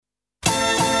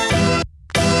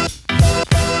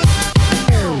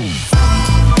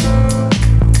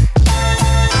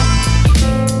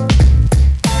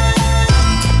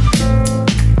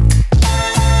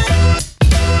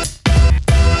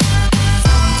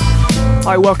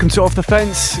Hi, welcome to Off the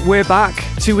Fence. We're back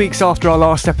 2 weeks after our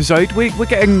last episode. We're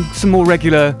getting some more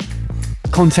regular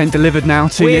content delivered now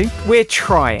to you. We're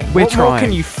trying. What more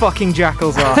can you fucking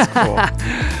jackals ask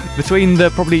for? Between the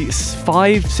probably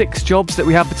 5-6 jobs that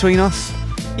we have between us.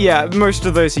 Yeah, most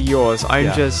of those are yours.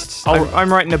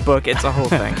 I'm writing a book. It's a whole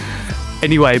thing.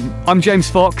 Anyway, I'm James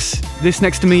Fox. This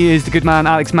next to me is the good man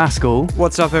Alex Maskill.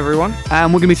 What's up, everyone?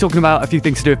 And we're going to be talking about a few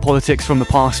things to do with politics from the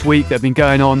past week that have been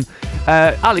going on.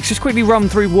 Alex, just quickly run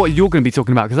through what you're going to be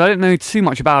talking about, because I don't know too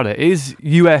much about it. It is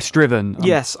US-driven.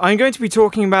 Yes, I'm going to be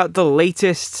talking about the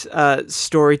latest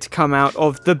story to come out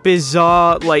of the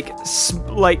bizarre,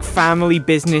 like family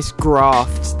business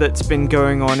graft that's been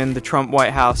going on in the Trump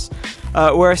White House,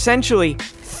 where essentially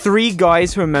 3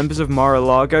 guys who are members of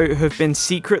Mar-A-Lago have been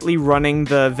secretly running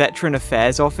the Veteran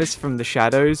Affairs Office from the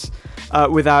shadows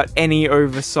without any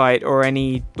oversight or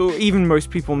even most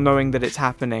people knowing that it's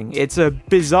happening. It's a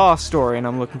bizarre story, and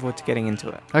I'm looking forward to getting into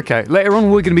it. Okay, later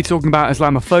on we're going to be talking about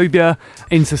Islamophobia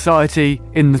in society,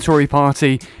 in the Tory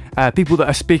party, people that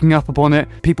are speaking up upon it,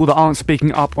 people that aren't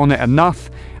speaking up on it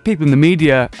enough, people in the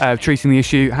media treating the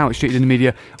issue, how it's treated in the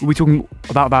media. We'll be talking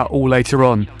about that all later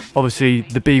on. Obviously,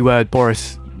 the B word,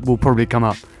 Boris, will probably come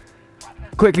up.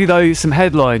 Quickly though, some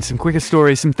headlines, some quicker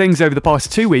stories, some things over the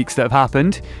past 2 weeks that have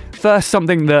happened. First,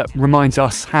 something that reminds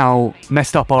us how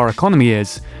messed up our economy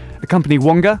is. The company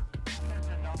Wonga,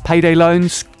 payday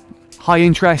loans, high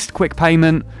interest, quick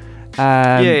payment.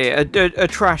 A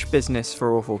trash business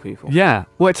for awful people. Yeah,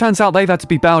 well, it turns out they've had to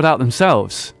be bailed out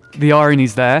themselves. The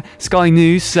irony's there. Sky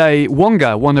News say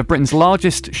Wonga, one of Britain's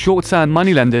largest short-term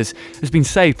moneylenders, has been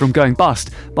saved from going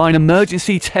bust by an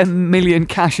emergency 10 million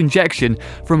cash injection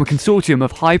from a consortium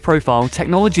of high-profile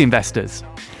technology investors.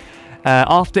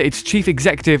 After its chief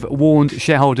executive warned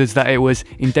shareholders that it was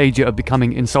in danger of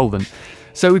becoming insolvent.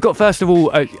 So we've got, first of all,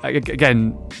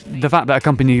 again, the fact that a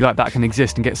company like that can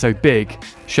exist and get so big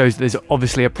shows that there's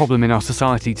obviously a problem in our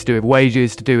society to do with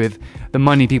wages, to do with the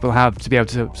money people have to be able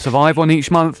to survive on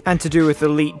each month. And to do with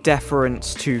elite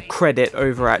deference to credit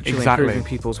over actually improving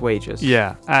people's wages.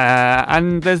 Yeah.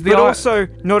 And there's the... But also,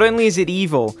 not only is it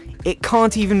evil, it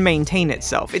can't even maintain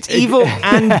itself. It's evil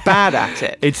and bad at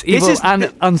it. It's evil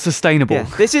and unsustainable. Yeah,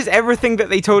 this is everything that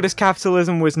they told us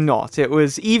capitalism was not. It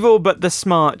was evil, but the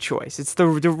smart choice. It's the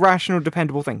rational,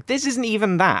 dependable thing. This isn't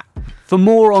even that. For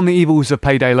more on the evils of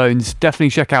payday loans,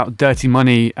 definitely check out Dirty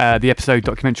Money, the episode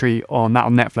documentary on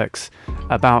Netflix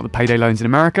about the payday loans in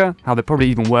America, how they're probably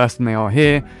even worse than they are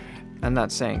here. And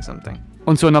that's saying something.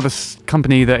 Onto another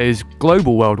company that is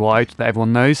global worldwide, that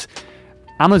everyone knows,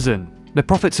 Amazon. Their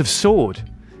profits have soared,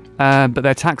 but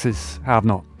their taxes have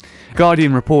not.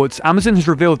 Guardian reports Amazon has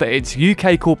revealed that its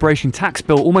UK corporation tax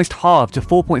bill almost halved to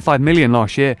 $4.5 million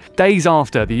last year, days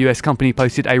after the US company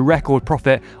posted a record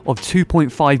profit of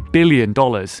 $2.5 billion,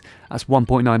 that's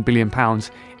 £1.9 billion,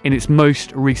 in its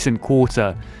most recent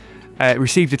quarter. It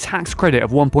received a tax credit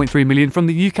of $1.3 million from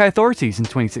the UK authorities in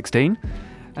 2016,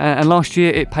 and last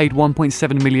year it paid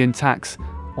 $1.7 million tax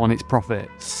on its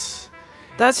profits.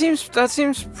 That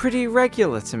seems pretty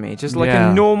regular to me, just like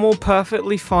a normal,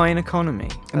 perfectly fine economy.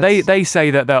 They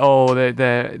say that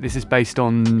this is based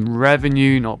on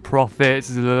revenue, not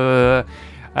profits, and that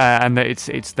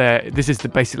this is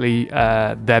basically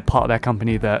their part of their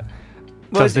company that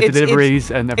does the deliveries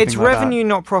and everything. It's revenue,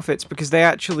 not profits, because they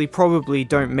actually probably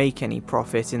don't make any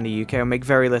profit in the UK, or make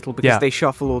very little, because they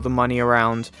shuffle all the money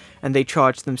around and they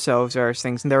charge themselves various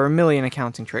things, and there are a million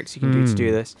accounting tricks you can do to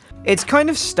do this. It's kind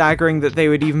of staggering that they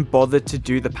would even bother to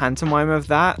do the pantomime of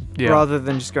that, rather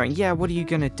than just going, what are you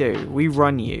going to do? We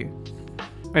run you.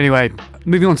 Anyway,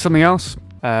 moving on to something else.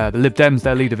 The Lib Dems,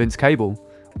 their leader Vince Cable,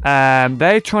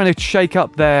 they're trying to shake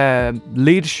up their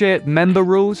leadership, member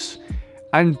rules.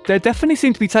 And they definitely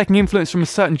seem to be taking influence from a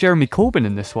certain Jeremy Corbyn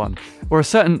in this one, or a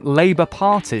certain Labour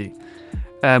Party,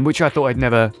 which I thought I'd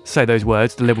never say those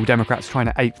words, the Liberal Democrats trying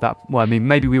to ape that. Well, I mean,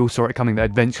 maybe we all saw it coming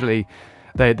that eventually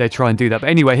they try and do that. But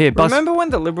anyway, here... Remember when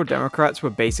the Liberal Democrats were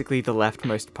basically the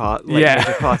leftmost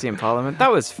party in Parliament?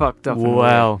 That was fucked up.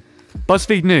 Well,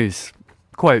 BuzzFeed News.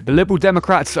 Quote, the Liberal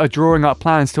Democrats are drawing up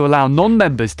plans to allow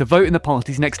non-members to vote in the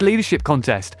party's next leadership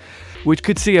contest, which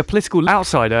could see a political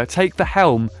outsider take the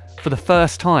helm for the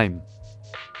first time.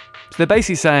 So they're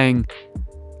basically saying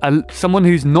someone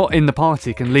who's not in the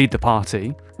party can lead the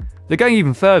party. They're going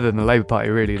even further than the Labour Party,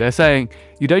 really. They're saying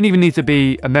you don't even need to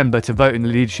be a member to vote in the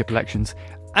leadership elections,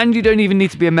 and you don't even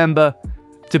need to be a member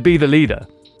to be the leader.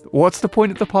 What's the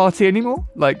point of the party anymore?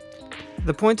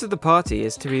 The point of the party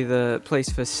is to be the place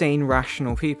for sane,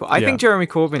 rational people. I think Jeremy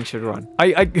Corbyn should run.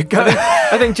 I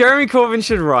think Jeremy Corbyn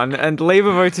should run, and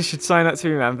Labour voters should sign up to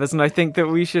be members, and I think that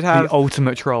we should have... The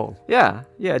ultimate troll. Yeah,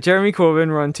 Jeremy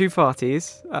Corbyn run 2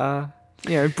 parties,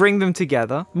 bring them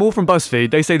together. More from BuzzFeed.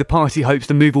 They say the party hopes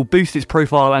the move will boost its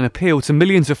profile and appeal to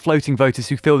millions of floating voters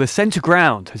who feel the centre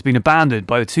ground has been abandoned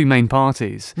by the 2 main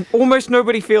parties. Almost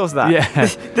nobody feels that. Yeah.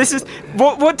 This is...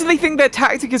 What do they think their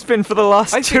tactic has been for the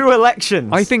last 2 elections?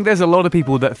 I think there's a lot of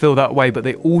people that feel that way, but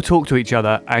they all talk to each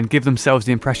other and give themselves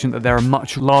the impression that they're a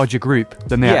much larger group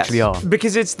than they actually are.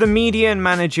 Because it's the media and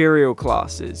managerial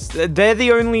classes. They're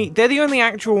the only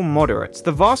actual moderates.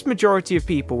 The vast majority of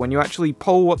people, when you actually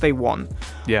poll what they want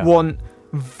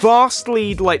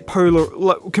vastly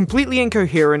completely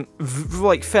incoherent,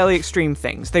 fairly extreme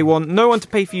things. They want no one to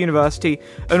pay for university,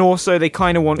 and also they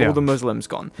kind of want all the Muslims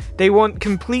gone. They want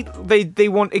they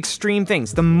want extreme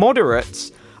things. The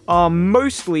moderates are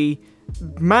mostly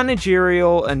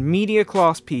managerial and media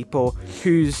class people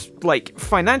whose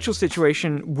financial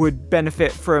situation would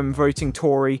benefit from voting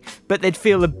Tory, but they'd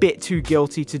feel a bit too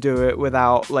guilty to do it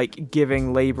without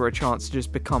giving Labour a chance to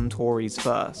just become Tories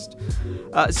first.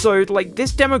 So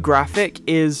this demographic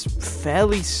is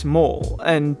fairly small,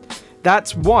 and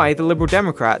that's why the Liberal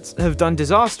Democrats have done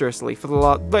disastrously for the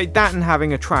last, that and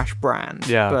having a trash brand.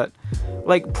 Yeah.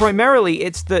 But primarily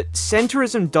it's that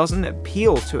centrism doesn't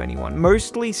appeal to anyone.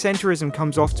 Mostly centrism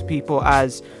comes off to people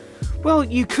as, well,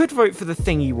 you could vote for the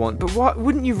thing you want, but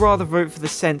wouldn't you rather vote for the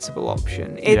sensible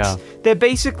option? They're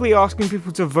basically asking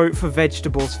people to vote for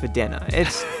vegetables for dinner.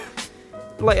 It's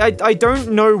I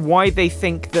don't know why they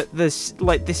think that this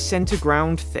center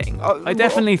ground thing. I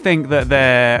definitely think that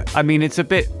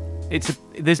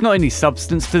there's not any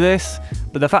substance to this,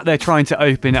 but the fact they're trying to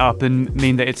open it up and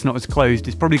mean that it's not as closed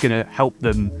is probably going to help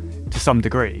them to some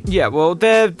degree. Yeah, well,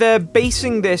 they're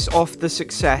basing this off the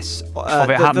success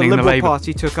that the Liberal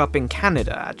Party took up in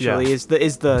Canada. Actually, is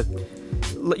the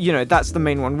that's the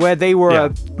main one, where they were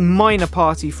a minor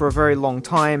party for a very long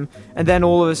time, and then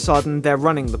all of a sudden they're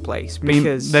running the place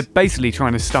because they're basically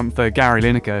trying to stump for Gary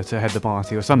Lineker to head the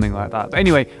party or something like that. But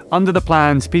anyway, under the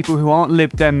plans, people who aren't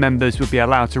Lib Dem members would be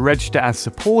allowed to register as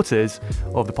supporters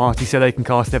of the party so they can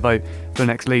cast their vote for the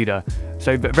next leader.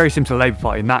 So very similar to the Labour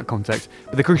Party in that context.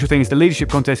 But the crucial thing is the leadership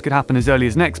contest could happen as early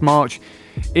as next March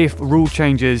if rule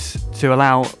changes to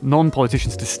allow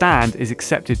non-politicians to stand is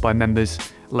accepted by members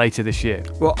later this year.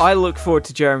 Well, I look forward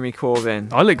to Jeremy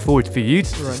Corbyn. I look forward for you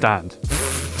to stand.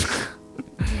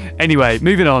 Anyway,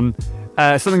 moving on.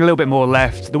 Something a little bit more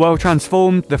left. The World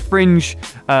Transformed, the fringe,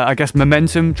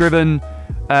 momentum-driven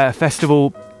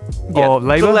festival of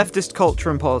Labour. The leftist culture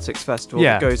and politics festival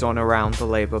that goes on around the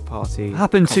Labour Party.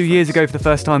 Happened 2 years ago for the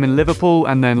first time in Liverpool,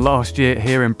 and then last year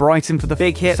here in Brighton for the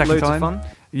big hit, second loads time. Of fun.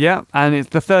 Yeah, and it's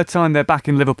the third time they're back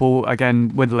in Liverpool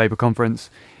again with the Labour conference.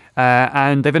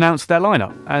 And they've announced their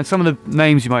lineup. And some of the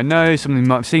names you might know, some of them you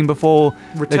might have seen before.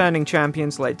 Returning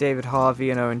champions like David Harvey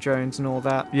and Owen Jones and all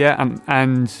that. Yeah,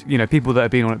 and people that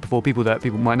have been on it before, people that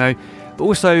people might know. But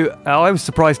also, I was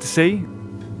surprised to see,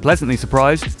 pleasantly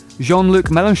surprised, Jean-Luc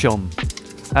Mélenchon,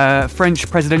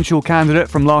 French presidential candidate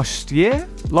from last year?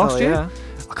 Yeah.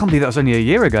 I can't believe that was only a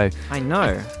year ago. I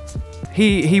know.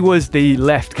 He was the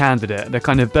left candidate, the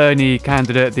kind of Bernie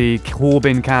candidate, the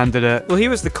Corbyn candidate. Well, he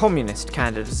was the communist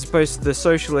candidate as opposed to the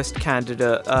socialist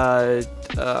candidate. I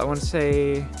want to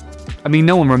say... I mean,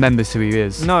 no one remembers who he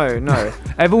is. No.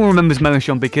 Everyone remembers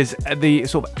Mélenchon because at the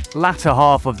sort of latter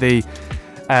half of the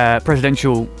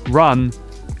presidential run,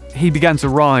 he began to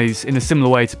rise in a similar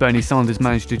way to Bernie Sanders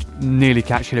managed to nearly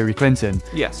catch Hillary Clinton.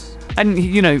 Yes. And,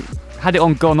 had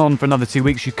it gone on for another 2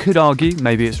 weeks, you could argue,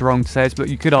 maybe it's wrong to say this, but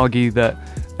you could argue that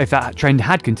if that trend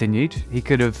had continued, he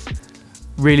could have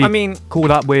really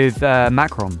caught up with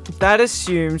Macron. That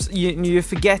assumes you're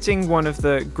forgetting one of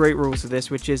the great rules of this,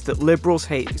 which is that liberals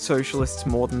hate socialists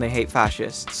more than they hate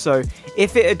fascists. So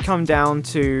if it had come down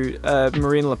to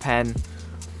Marine Le Pen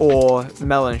or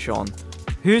Mélenchon,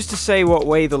 who's to say what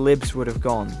way the libs would have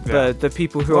gone? Yeah. The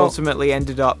people who ultimately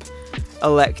ended up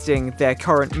electing their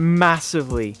current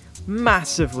massively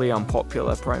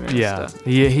unpopular prime minister.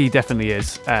 Yeah, he definitely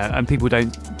is, and people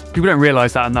don't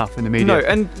realise that enough in the media. No,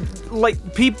 and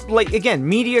again,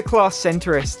 media class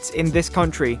centrists in this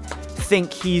country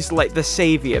think he's the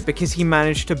savior because he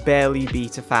managed to barely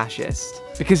beat a fascist.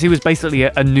 Because he was basically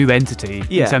a new entity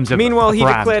in terms of Meanwhile, he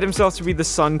brand. declared himself to be the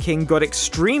Sun King, got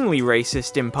extremely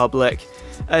racist in public,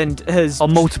 and has...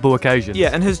 on multiple occasions. Yeah,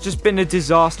 and has just been a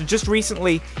disaster. Just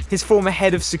recently, his former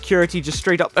head of security just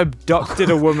straight up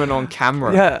abducted a woman on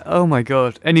camera. Yeah, oh my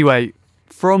god. Anyway,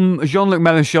 from Jean-Luc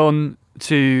Mélenchon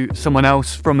to someone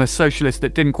else, from a socialist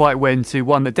that didn't quite win to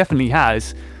one that definitely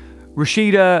has.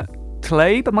 Rashida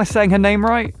Tlaib, am I saying her name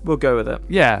right? We'll go with it.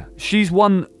 Yeah, she's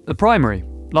won the primary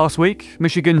last week,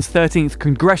 Michigan's 13th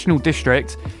congressional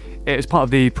district. It was part of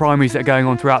the primaries that are going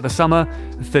on throughout the summer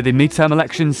for the midterm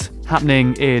elections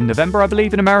happening in November, I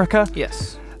believe, in America.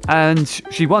 Yes. And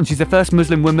she won. She's the first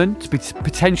Muslim woman to be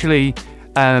potentially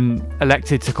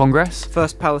elected to Congress.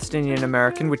 First Palestinian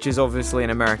American, which is obviously in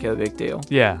America a big deal.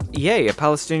 Yeah. Yay, a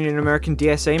Palestinian American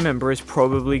DSA member is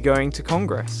probably going to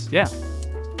Congress. Yeah.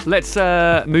 Let's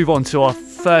move on to our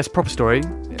first proper story.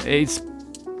 It's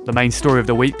the main story of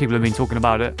the week. People have been talking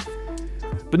about it,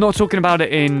 but not talking about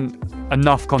it in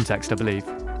enough context, I believe.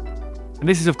 And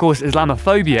this is, of course,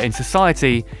 Islamophobia in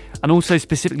society, and also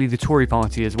specifically the Tory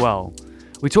party as well.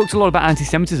 We talked a lot about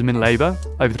antisemitism in Labour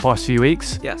over the past few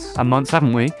weeks and months,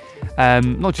 haven't we?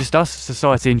 Not just us,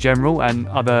 society in general, and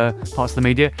other parts of the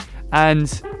media,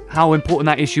 and how important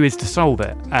that issue is to solve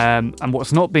it, and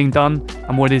what's not being done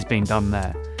and what is being done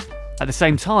there. At the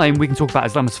same time, we can talk about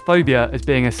Islamophobia as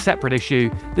being a separate issue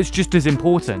that's just as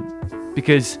important,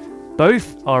 because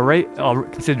both are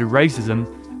considered racism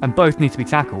and both need to be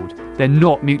tackled. They're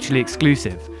not mutually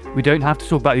exclusive. We don't have to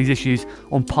talk about these issues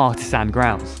on partisan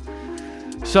grounds.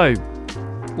 So,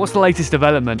 what's the latest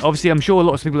development? Obviously, I'm sure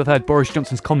lots of people have heard Boris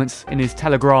Johnson's comments in his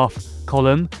Telegraph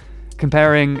column,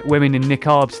 comparing women in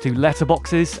niqabs to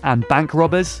letterboxes and bank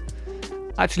robbers,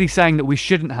 actually saying that we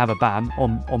shouldn't have a ban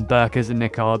on burqas and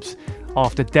niqabs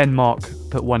after Denmark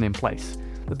put one in place.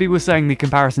 But people were saying the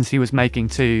comparisons he was making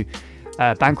to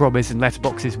bank robbers and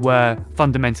letterboxes were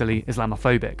fundamentally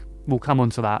Islamophobic. We'll come on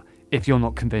to that if you're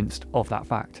not convinced of that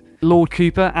fact. Lord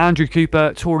Cooper, Andrew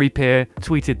Cooper, Tory peer,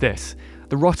 tweeted this: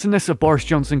 "The rottenness of Boris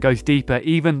Johnson goes deeper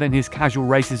even than his casual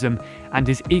racism and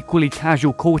his equally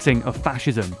casual courting of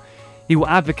fascism. He will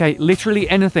advocate literally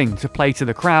anything to play to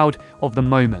the crowd of the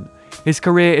moment. His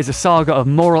career is a saga of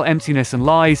moral emptiness and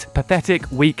lies, pathetic,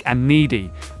 weak and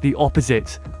needy, the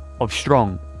opposite of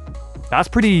strong." That's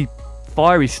pretty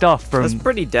fiery stuff from... That's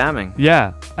pretty damning.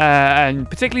 Yeah, and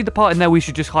particularly the part in there we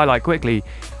should just highlight quickly.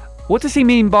 What does he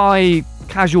mean by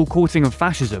casual courting of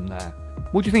fascism there?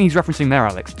 What do you think he's referencing there,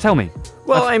 Alex? Tell me.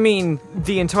 Well, I mean,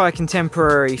 the entire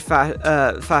contemporary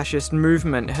fascist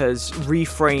movement has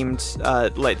reframed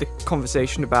the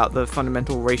conversation about the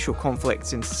fundamental racial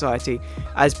conflicts in society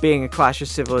as being a clash of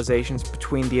civilizations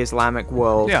between the Islamic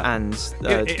world and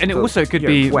it also could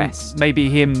be West. Maybe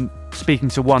him speaking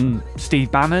to one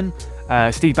Steve Bannon.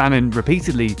 Steve Bannon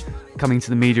repeatedly coming to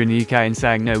the media in the UK and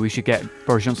saying, no, we should get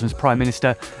Boris Johnson as Prime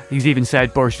Minister. He's even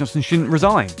said Boris Johnson shouldn't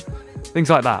resign. Things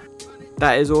like that.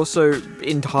 That is also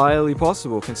entirely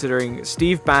possible, considering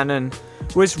Steve Bannon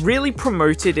was really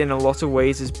promoted in a lot of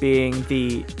ways as being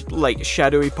the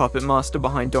shadowy puppet master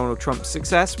behind Donald Trump's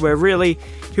success, where really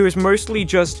he was mostly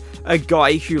just a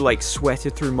guy who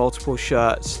sweated through multiple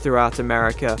shirts throughout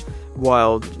America,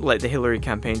 while the Hillary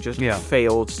campaign just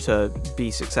failed to be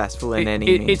successful in any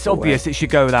meaningful It's obvious way. It should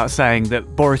go without saying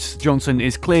that Boris Johnson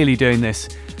is clearly doing this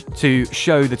to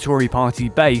show the Tory party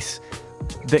base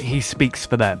that he speaks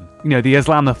for them. You know, the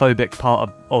Islamophobic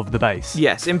part of the base.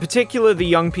 Yes, in particular the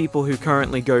young people who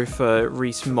currently go for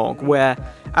Rees-Mogg, where,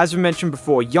 as we mentioned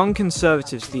before, young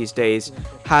conservatives these days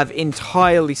have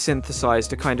entirely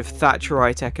synthesized a kind of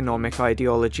Thatcherite economic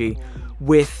ideology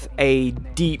with a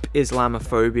deep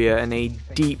Islamophobia and a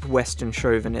deep Western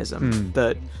chauvinism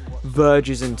that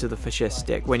verges into the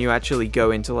fascistic when you actually go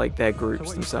into their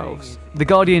groups themselves. The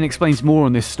Guardian explains more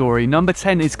on this story. Number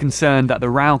 10 is concerned that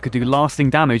the row could do lasting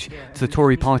damage to the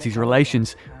Tory party's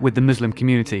relations with the Muslim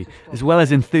community, as well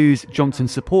as enthuse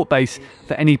Johnson's support base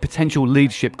for any potential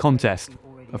leadership contest.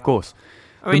 Of course.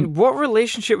 I mean, what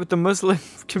relationship with the Muslim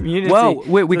community? Well,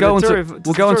 we'll go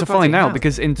on to find out,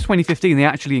 because in 2015 they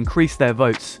actually increased their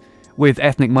votes with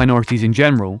ethnic minorities in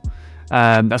general.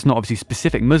 That's not obviously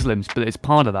specific Muslims, but it's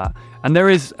part of that. And there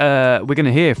is, we're going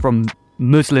to hear from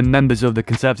Muslim members of the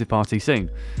Conservative Party soon.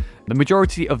 The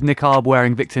majority of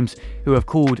niqab-wearing victims who have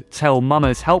called Tell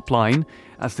Mama's helpline,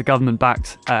 as the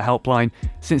government-backed helpline,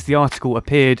 since the article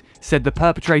appeared, said the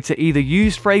perpetrator either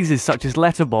used phrases such as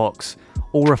letterbox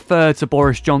or referred to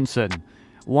Boris Johnson.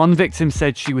 One victim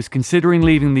said she was considering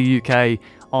leaving the UK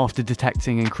after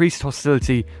detecting increased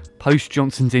hostility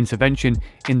post-Johnson's intervention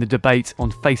in the debate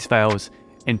on face veils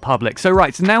in public. So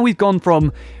now we've gone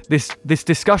from this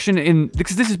discussion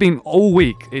because this has been all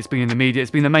week, it's been in the media,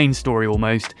 it's been the main story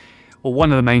almost, or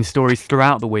one of the main stories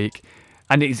throughout the week,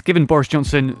 and it's given Boris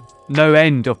Johnson no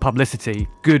end of publicity,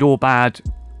 good or bad.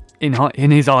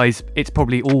 In his eyes, it's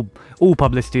probably all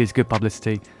publicity is good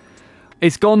publicity.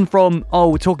 It's gone from,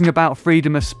 we're talking about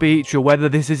freedom of speech, or whether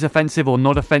this is offensive or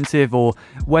not offensive, or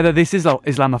whether this is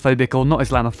Islamophobic or not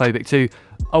Islamophobic, to,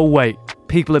 oh wait,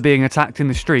 people are being attacked in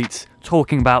the streets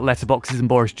talking about letterboxes and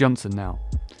Boris Johnson now.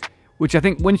 Which I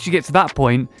think once you get to that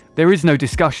point, there is no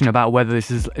discussion about whether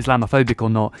this is Islamophobic or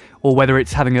not, or whether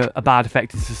it's having a bad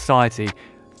effect in society.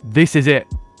 This is it,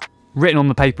 written on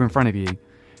the paper in front of you.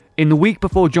 In the week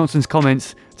before Johnson's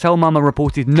comments, Tell Mama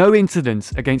reported no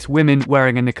incidents against women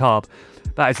wearing a niqab.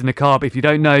 That is a niqab, if you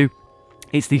don't know,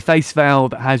 it's the face veil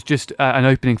that has just an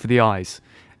opening for the eyes,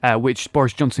 which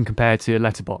Boris Johnson compared to a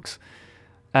letterbox.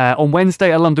 On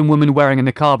Wednesday, a London woman wearing a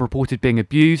niqab reported being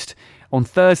abused. On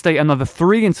Thursday, another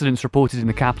 3 incidents reported in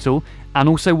the capital, and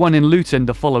also one in Luton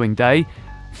the following day.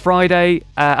 Friday,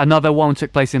 another one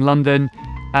took place in London,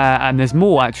 and there's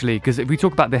more actually, because if we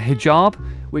talk about the hijab,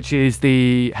 which is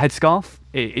the headscarf,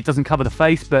 it doesn't cover the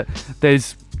face, but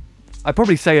there's, I'd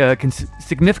probably say,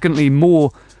 significantly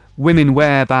more women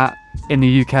wear that in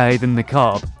the UK than the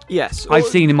niqab. Yes. I've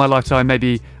seen in my lifetime,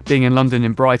 maybe being in London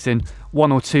and Brighton,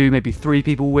 1 or 2, maybe 3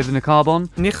 people with a niqab on.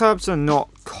 Niqabs are not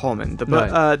common, the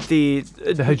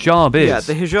hijab is. Yeah,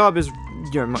 the hijab is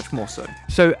much more so.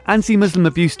 So anti-Muslim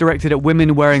abuse directed at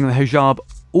women wearing the hijab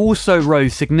also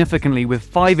rose significantly, with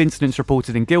 5 incidents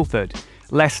reported in Guildford,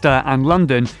 Leicester and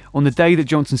London on the day that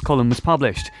Johnson's column was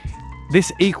published.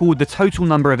 This equalled the total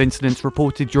number of incidents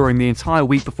reported during the entire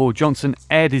week before Johnson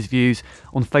aired his views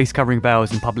on face-covering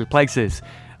veils in public places.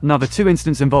 Another 2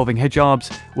 incidents involving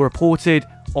hijabs were reported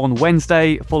on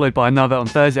Wednesday, followed by another on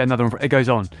Thursday, another on, it goes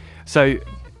on. So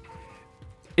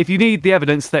if you need the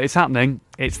evidence that it's happening,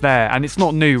 it's there. And it's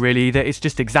not new really either, it's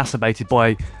just exacerbated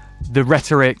by the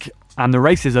rhetoric and the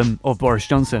racism of Boris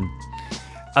Johnson.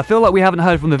 I feel like we haven't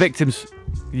heard from the victims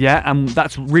yet, and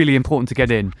that's really important to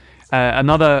get in.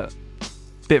 Another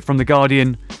bit from the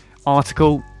Guardian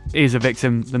article is a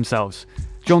victim themselves.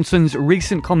 Johnson's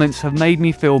recent comments have made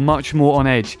me feel much more on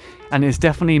edge, and it's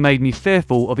definitely made me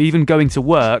fearful of even going to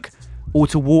work or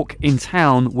to walk in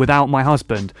town without my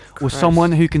husband or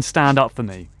someone who can stand up for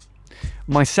me.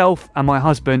 Myself and my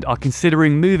husband are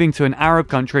considering moving to an Arab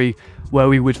country where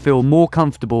we would feel more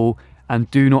comfortable and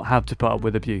do not have to put up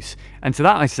with abuse. And to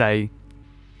that I say,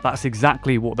 that's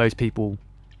exactly what those people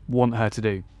want her to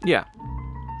do. Yeah.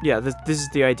 Yeah, this is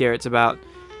the idea. It's about,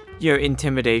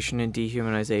 intimidation and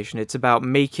dehumanization. It's about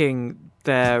making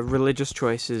their religious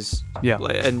choices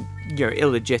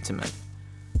illegitimate.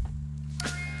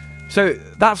 So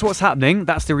that's what's happening.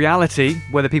 That's the reality.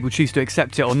 Whether people choose to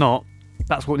accept it or not,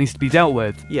 that's what needs to be dealt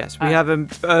with. Yes, we have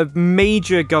a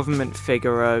major government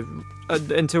figure,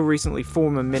 until recently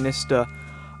former minister,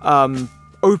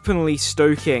 openly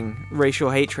stoking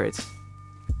racial hatred.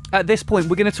 At this point,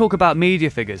 we're going to talk about media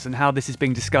figures and how this is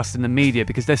being discussed in the media,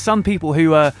 because there's some people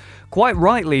who, quite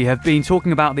rightly, have been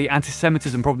talking about the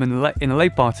anti-Semitism problem in the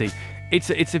Labour Party. It's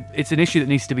an issue that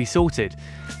needs to be sorted.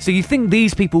 So you think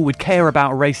these people would care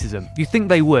about racism? You think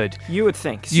they would? You would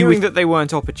think, assuming that they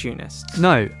weren't opportunists.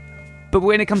 No. But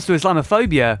when it comes to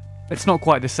Islamophobia, it's not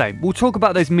quite the same. We'll talk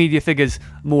about those media figures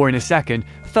more in a second.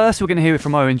 First, we're going to hear it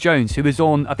from Owen Jones, who was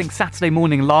on, I think, Saturday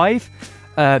Morning Live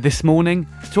this morning,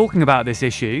 talking about this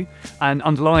issue and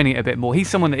underlining it a bit more. He's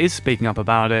someone that is speaking up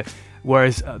about it,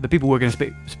 whereas the people we're going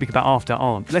to speak about after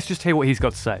aren't. Let's just hear what he's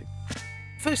got to say.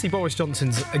 Firstly, Boris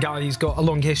Johnson's a guy who's got a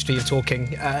long history of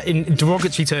talking in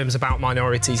derogatory terms about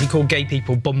minorities. He called gay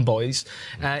people bum boys.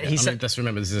 Let's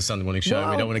remember this is a Sunday morning show. Well,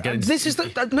 we don't want to get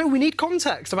into no, we need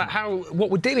context about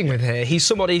what we're dealing with here. He's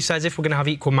somebody who says if we're going to have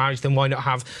equal marriage, then why not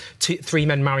have 3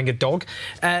 men marrying a dog?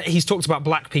 He's talked about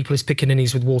black people as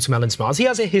pickaninnies with watermelon smiles. He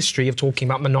has a history of talking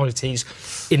about minorities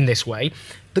in this way.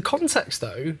 The context,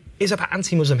 though, is about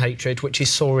anti-Muslim hatred, which is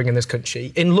soaring in this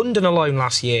country. In London alone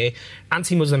last year,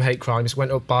 anti-Muslim hate crimes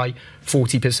went up by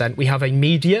 40%. We have a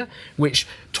media which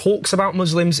talks about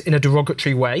Muslims in a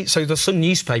derogatory way. So the Sun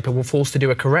newspaper were forced to do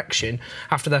a correction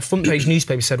after their front-page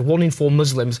newspaper said 1 in 4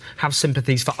 Muslims have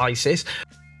sympathies for ISIS.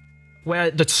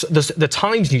 Where the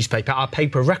Times newspaper, our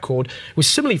paper record, was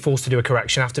similarly forced to do a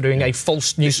correction after doing a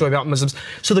false news story about Muslims.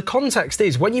 So the context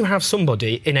is, when you have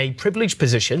somebody in a privileged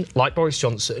position, like Boris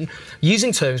Johnson,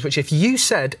 using terms which if you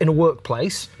said in a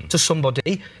workplace to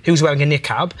somebody who was wearing a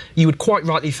niqab, you would quite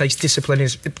rightly face disciplinary,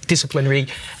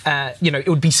 it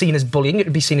would be seen as bullying, it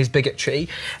would be seen as bigotry.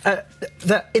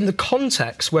 That in the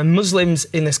context where Muslims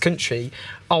in this country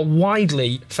are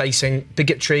widely facing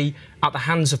bigotry at the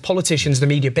hands of politicians, the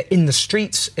media, but in the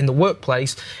streets, in the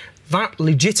workplace, that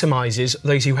legitimises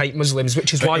those who hate Muslims,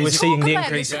 which is why we're seeing the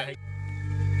increase.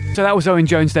 So that was Owen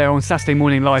Jones there on Saturday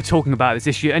Morning Live talking about this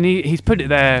issue, and he's put it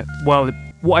there, well,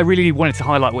 what I really wanted to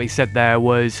highlight what he said there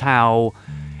was how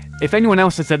If anyone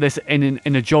else had said this in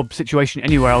a job situation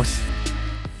anywhere else,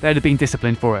 they'd have been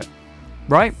disciplined for it,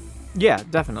 right? Yeah,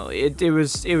 definitely. It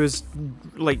was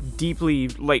like deeply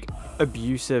like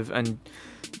abusive and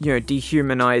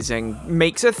dehumanizing.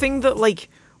 Makes a thing that like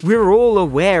we're all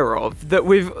aware of, that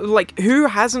we've like, who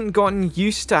hasn't gotten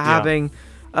used to having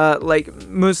like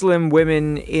Muslim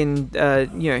women in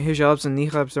hijabs and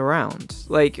niqabs around.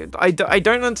 Like I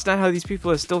don't understand how these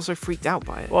people are still so freaked out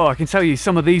by it. Well, I can tell you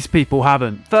some of these people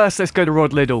haven't. First, let's go to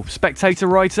Rod Liddell, Spectator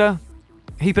writer.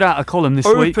 He put out a column this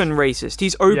week. Open racist.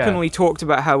 He's openly talked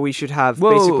about how we should have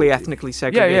basically ethnically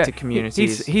segregated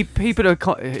communities. He put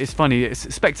it's funny,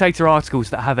 it's Spectator articles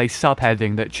that have a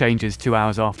subheading that changes 2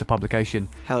 hours after publication.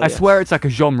 I swear it's like a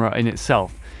genre in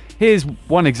itself. Here's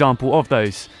one example of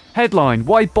those. Headline,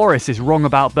 Why Boris is Wrong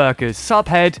About Burqas.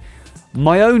 Subhead,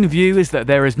 My own view is that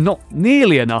there is not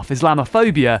nearly enough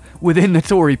Islamophobia within the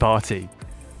Tory party.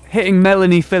 Hitting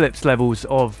Melanie Phillips levels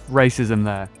of racism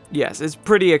there. Yes, it's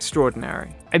pretty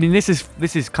extraordinary. I mean, this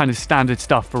is kind of standard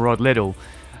stuff for Rod Liddell.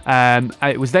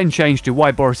 It was then changed to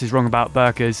Why Boris is Wrong About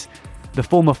Burqas. The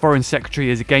former Foreign Secretary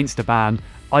is against a ban.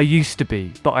 I used to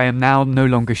be, but I am now no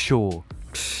longer sure.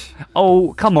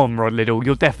 Oh, come on, Rod Liddell,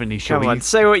 you're definitely sure. Come on,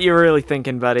 say what you're really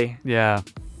thinking, buddy. Yeah.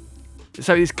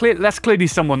 So it's clear that's clearly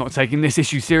someone not taking this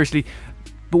issue seriously.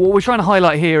 But what we're trying to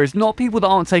highlight here is not people that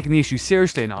aren't taking the issue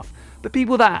seriously enough, but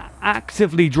people that are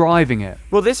actively driving it.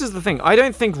 Well, this is the thing. I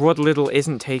don't think Rod Liddell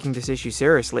isn't taking this issue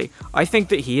seriously. I think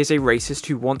that he is a racist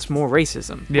who wants more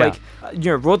racism.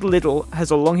 Yeah. Rod Liddell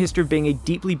has a long history of being a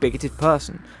deeply bigoted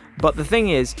person. But the thing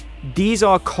is, these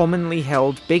are commonly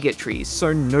held bigotries,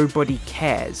 so nobody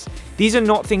cares. These are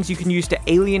not things you can use to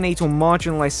alienate or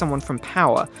marginalize someone from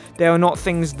power. They are not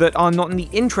things that are not in the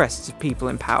interests of people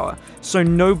in power, so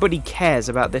nobody cares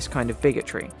about this kind of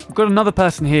bigotry. We've got another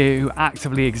person here who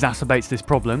actively exacerbates this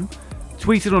problem.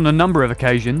 Tweeted on a number of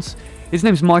occasions. His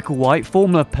name's Michael White,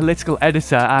 former political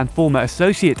editor and former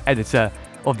associate editor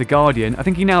of The Guardian. I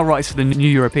think he now writes for the New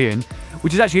European,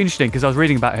 which is actually interesting because I was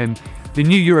reading about him. The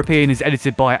New European is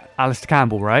edited by Alistair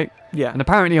Campbell, right? Yeah. And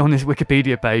apparently on his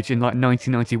Wikipedia page in like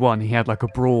 1991, he had like a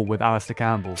brawl with Alistair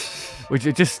Campbell, which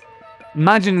is just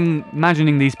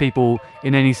imagining these people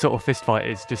in any sort of fist fight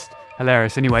is just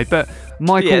hilarious. Anyway, but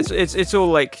Michael, yeah, it's all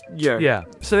like yeah.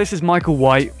 So this is Michael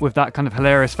White with that kind of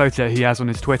hilarious photo he has on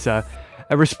his Twitter,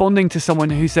 responding to someone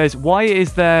who says, "Why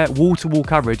is there wall-to-wall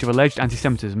coverage of alleged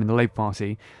anti-Semitism in the Labour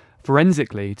Party?"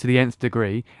 Forensically to the nth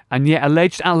degree, and yet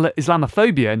alleged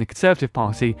Islamophobia in the Conservative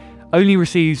Party only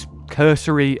receives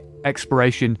cursory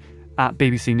exploration at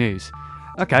BBC News.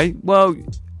 Okay, well,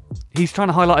 he's trying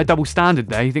to highlight a double standard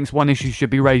there. He thinks one issue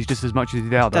should be raised just as much as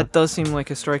the other. That does seem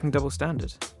like a striking double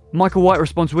standard. Michael White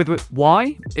responds with,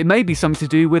 why? It may be something to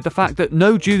do with the fact that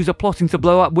no Jews are plotting to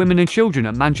blow up women and children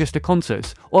at Manchester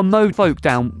concerts, or mow folk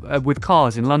down with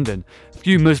cars in London.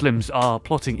 Few Muslims are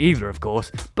plotting either, of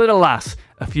course, but alas,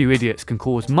 a few idiots can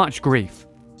cause much grief.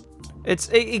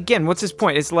 Again, what's his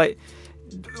point? It's like,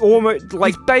 almost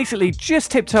like... He's basically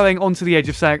just tiptoeing onto the edge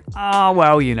of saying,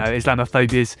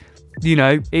 Islamophobia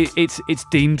is, it's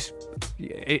deemed...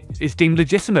 It's deemed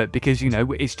legitimate because,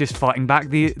 it's just fighting back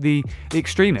the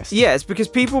extremists. Yes, because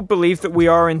people believe that we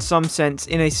are in some sense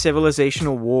in a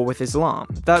civilizational war with Islam.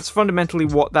 That's fundamentally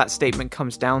what that statement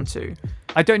comes down to.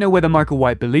 I don't know whether Michael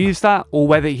White believes that or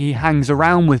whether he hangs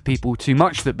around with people too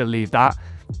much that believe that.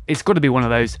 It's got to be one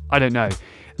of those. I don't know.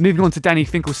 Moving on to Danny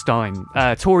Finkelstein,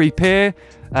 Tory peer.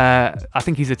 I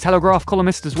think he's a Telegraph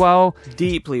columnist as well.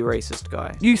 Deeply racist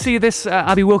guy. You see this,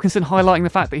 Abby Wilkinson highlighting the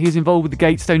fact that he's involved with the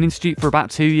Gatestone Institute for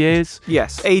about 2 years.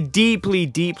 Yes, a deeply,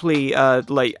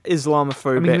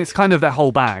 Islamophobic... I mean, it's kind of their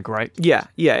whole bag, right? Yeah.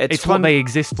 It's what they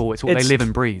exist for. It's what they live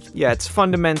and breathe. Yeah, it's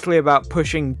fundamentally about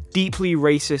pushing deeply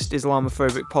racist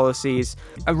Islamophobic policies.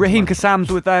 Raheem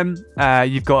Kassam's with them.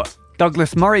 You've got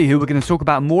Douglas Murray, who we're going to talk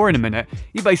about more in a minute.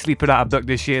 He basically put out a book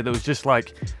this year that was just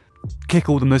like, kick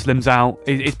all the Muslims out.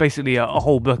 It's basically a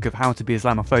whole book of how to be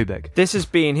Islamophobic. This has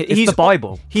been... It's the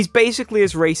Bible. He's basically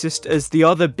as racist as the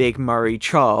other big Murray,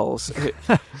 Charles.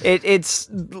 It's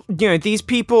these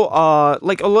people are...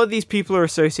 Like, a lot of these people are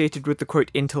associated with the, quote,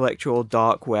 intellectual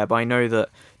dark web. I know that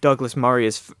Douglas Murray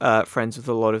is friends with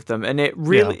a lot of them, and it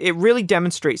really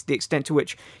demonstrates the extent to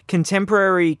which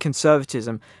contemporary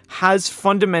conservatism has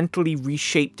fundamentally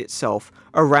reshaped itself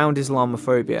around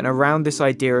Islamophobia and around this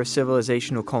idea of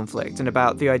civilizational conflict and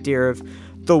about the idea of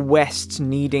the West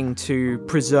needing to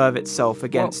preserve itself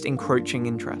against encroaching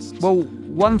interests. Well,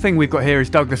 one thing we've got here is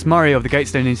Douglas Murray of the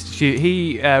Gatestone Institute.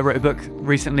 He wrote a book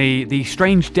recently, The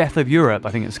Strange Death of Europe,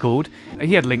 I think it's called.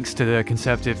 He had links to the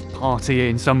Conservative Party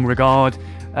in some regard.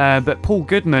 But Paul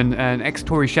Goodman, an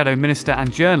ex-Tory shadow minister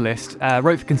and journalist,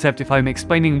 wrote for Conservative Home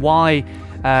explaining why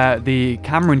the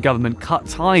Cameron government cut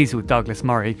ties with Douglas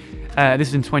Murray. This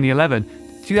is in 2011.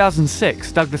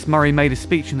 2006, Douglas Murray made a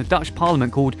speech in the Dutch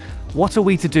Parliament called "What Are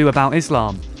We to Do About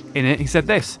Islam?" In it, he said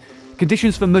this: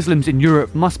 "Conditions for Muslims in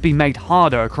Europe must be made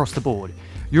harder across the board.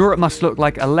 Europe must look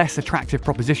like a less attractive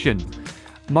proposition."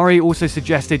 Murray also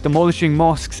suggested demolishing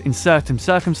mosques in certain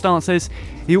circumstances.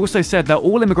 He also said that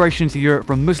all immigration to Europe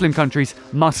from Muslim countries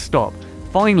must stop.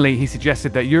 Finally, he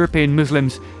suggested that European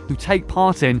Muslims who take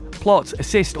part in, plot,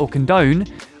 assist or condone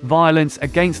violence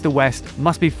against the West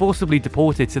must be forcibly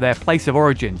deported to their place of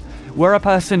origin. Where a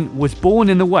person was born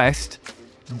in the West,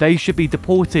 they should be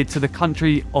deported to the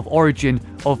country of origin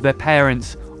of their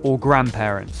parents or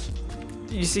grandparents.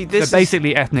 You see, this so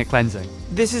basically ethnic cleansing.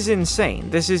 This is insane.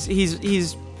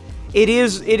 It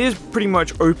is pretty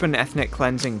much open ethnic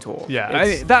cleansing talk.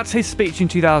 Yeah, that's his speech in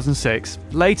 2006.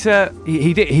 Later,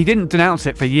 he didn't denounce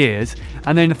it for years,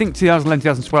 and then I think 2011,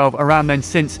 2012, around then,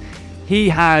 since he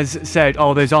has said,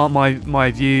 "Oh, those aren't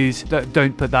my views.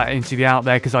 Don't put that interview out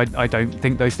there because I don't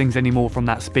think those things anymore from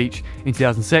that speech in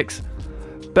 2006."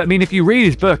 But I mean, if you read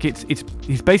his book,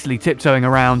 he's basically tiptoeing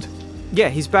around. Yeah,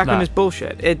 he's back on his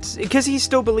bullshit. It's because he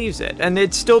still believes it, and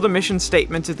it's still the mission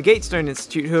statement of the Gatestone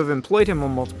Institute, who have employed him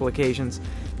on multiple occasions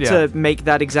to make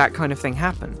that exact kind of thing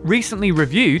happen. Recently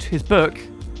reviewed, his book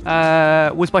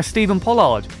was by Stephen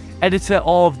Pollard, editor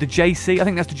of the JC. I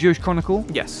think that's the Jewish Chronicle.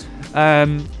 Yes.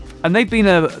 And they've been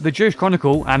the Jewish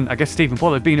Chronicle, and I guess Stephen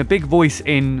Pollard, been a big voice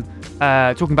in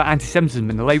talking about anti-Semitism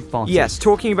in the Labour Party. Yes,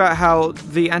 talking about how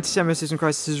the anti-Semitism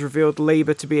crisis has revealed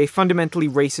Labour to be a fundamentally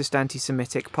racist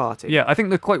anti-Semitic party. Yeah, I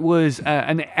think the quote was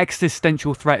an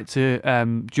existential threat to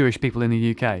Jewish people in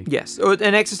the UK. Yes, or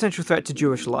an existential threat to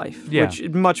Jewish life, which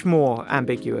is much more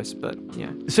ambiguous, but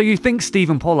yeah. So you think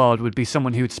Stephen Pollard would be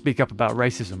someone who would speak up about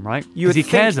racism, right? Because he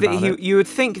cares about it. You would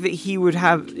think that he would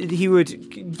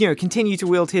continue to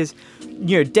wield his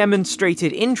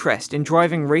demonstrated interest in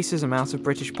driving racism out of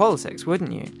British politics,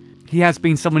 wouldn't you? He has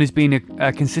been someone who's been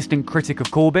a consistent critic of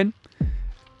Corbyn.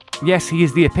 Yes, he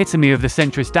is the epitome of the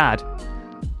centrist dad,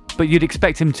 but you'd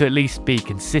expect him to at least be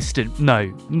consistent. No,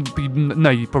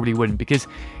 you probably wouldn't, because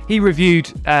he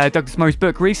reviewed Douglas Murray's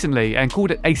book recently and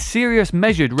called it a serious,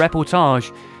 measured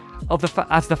reportage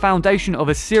as the foundation of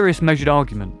a serious, measured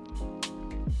argument.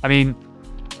 I mean,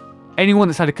 anyone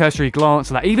that's had a cursory glance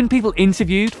at that, even people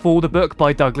interviewed for the book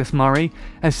by Douglas Murray,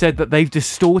 have said that they've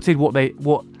distorted what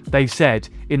they've said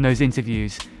in those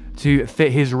interviews to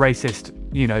fit his racist,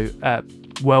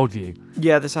 worldview.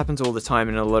 Yeah, this happens all the time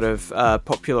in a lot of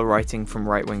popular writing from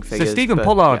right-wing figures. So Stephen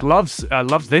Pollard loves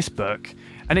this book,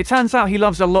 and it turns out he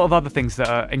loves a lot of other things that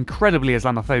are incredibly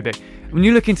Islamophobic. When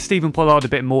you look into Stephen Pollard a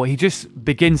bit more, he just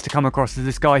begins to come across as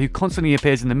this guy who constantly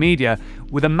appears in the media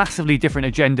with a massively different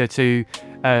agenda to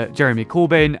Jeremy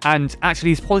Corbyn, and actually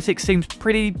his politics seems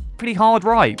pretty hard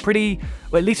right,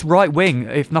 at least right-wing,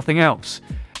 if nothing else.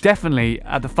 Definitely,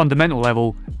 at the fundamental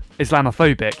level,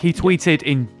 Islamophobic. He tweeted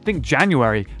in, I think,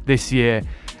 January this year,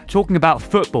 talking about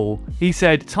football. He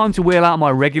said, "Time to wheel out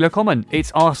my regular comment.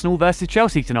 It's Arsenal versus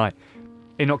Chelsea tonight."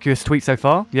 Innocuous tweet so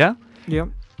far, yeah? Yeah.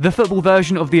 The football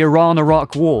version of the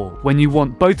Iran-Iraq war, when you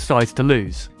want both sides to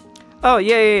lose. Oh,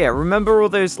 yeah. Remember all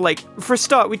those, for a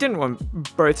start, we didn't want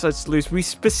both sides to lose. We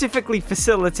specifically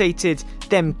facilitated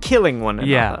them killing one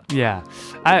another. Yeah.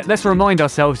 Let's remind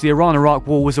ourselves, the Iran-Iraq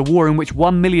war was a war in which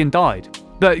 1 million died.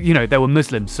 But, they were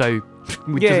Muslims, so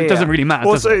it doesn't really matter.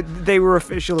 Also, they were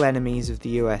official enemies of the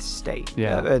US state.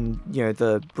 Yeah. And,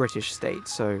 the British state.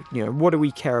 So, what do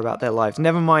we care about their lives?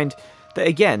 Never mind that,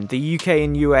 again, the UK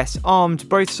and US armed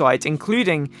both sides,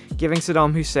 including giving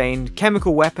Saddam Hussein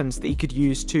chemical weapons that he could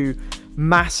use to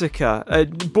massacre,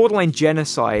 borderline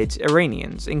genocide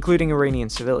Iranians, including Iranian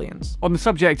civilians. On the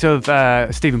subject of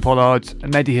Stephen Pollard,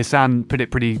 Mehdi Hassan put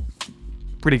it pretty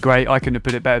great. I couldn't have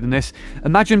put it better than this.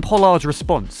 Imagine Pollard's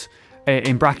response.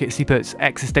 In brackets, he puts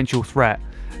existential threat.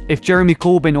 If Jeremy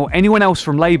Corbyn or anyone else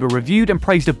from Labour reviewed and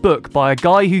praised a book by a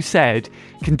guy who said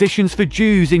conditions for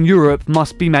Jews in Europe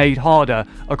must be made harder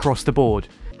across the board.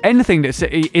 Anything that's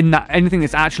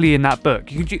actually in that book.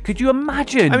 Could you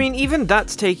imagine? I mean, even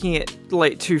that's taking it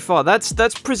too far.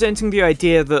 That's presenting the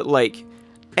idea that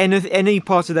any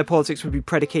part of their politics would be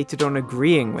predicated on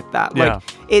agreeing with that.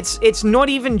 It's not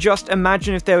even just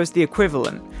imagine if there was the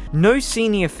equivalent. No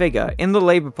senior figure in the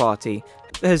Labour Party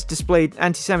has displayed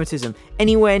anti-Semitism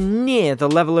anywhere near the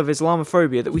level of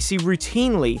Islamophobia that we see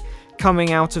routinely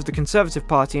coming out of the Conservative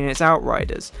Party and its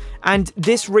outriders. And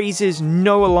this raises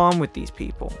no alarm with these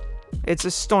people. It's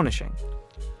astonishing.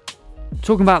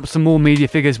 Talking about some more media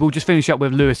figures, we'll just finish up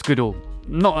with Lewis Goodall.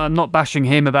 not bashing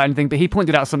him about anything, but he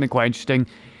pointed out something quite interesting.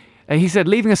 He said,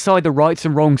 leaving aside the rights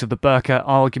and wrongs of the burqa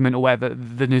argument or whatever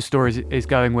the news story is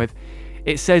going with,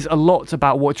 it says a lot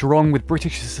about what's wrong with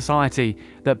British society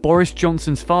that Boris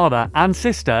Johnson's father and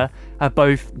sister have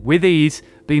both, with ease,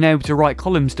 been able to write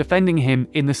columns defending him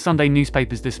in the Sunday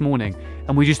newspapers this morning,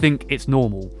 and we just think it's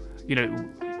normal.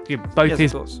 Both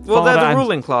his father Well, they're the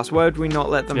ruling class. Why would we not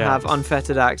let them have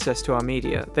unfettered access to our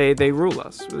media? They rule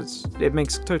us. It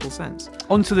makes total sense.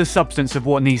 Onto the substance of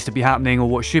what needs to be happening, or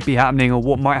what should be happening, or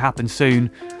what might happen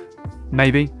soon,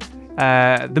 maybe.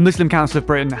 The Muslim Council of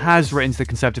Britain has written to the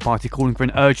Conservative Party calling for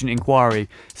an urgent inquiry,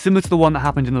 similar to the one that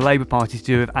happened in the Labour Party to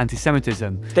do with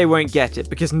antisemitism. They won't get it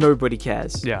because nobody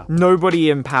cares. Yeah.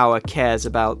 Nobody in power cares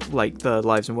about the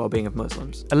lives and well-being of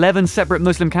Muslims. 11 separate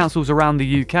Muslim councils around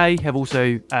the UK have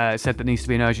also said there needs to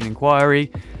be an urgent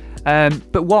inquiry.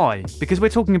 But why? Because we're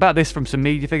talking about this from some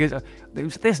media figures.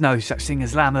 There's no such thing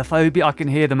as Islamophobia. I can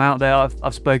hear them out there.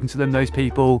 I've spoken to them, those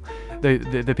people,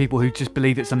 the people who just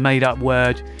believe it's a made-up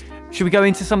word. Should we go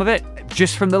into some of it?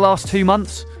 Just from the last 2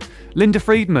 months? Linda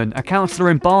Friedman, a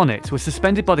councillor in Barnet, was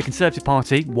suspended by the Conservative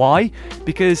Party. Why?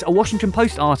 Because a Washington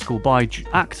Post article by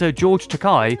actor George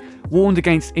Takei warned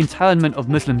against internment of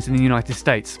Muslims in the United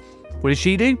States. What did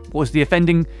she do? What was the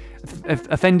offending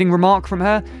remark from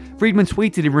her? Friedman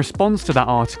tweeted in response to that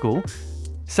article,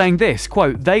 saying this,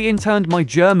 quote, "They interned my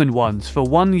German ones for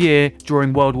 1 year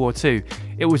during World War II.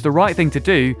 It was the right thing to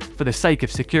do for the sake of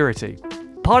security."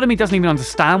 Part of me doesn't even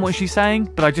understand what she's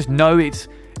saying, but I just know it's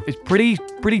pretty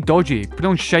dodgy, pretty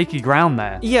on shaky ground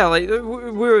there. Yeah,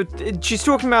 she's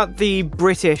talking about the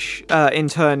British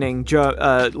interning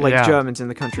Germans in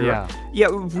the country. Yeah. Right? Yeah,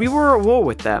 we were at war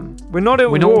with them. We're not at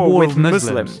war with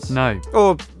Muslims. No.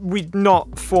 Or we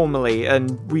not formally,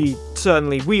 and we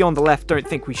on the left don't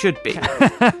think we should be.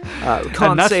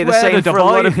 Can't say the same for a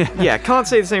lot of can't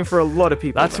say the same for a lot of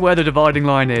people. That's where the dividing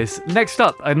line is. Next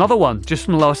up, another one just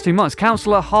from the last 2 months.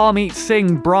 Councillor Harmeet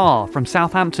Singh Brar from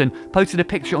Southampton posted a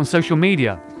picture on social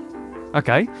media.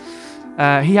 Okay.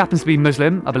 He happens to be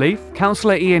Muslim, I believe.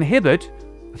 Councillor Ian Hibbard,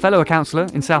 a fellow councillor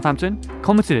in Southampton,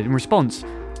 commented in response,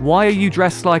 "Why are you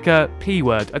dressed like a P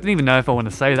word?" I don't even know if I want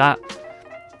to say that.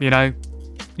 You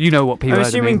know what P word I'm means.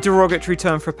 assuming derogatory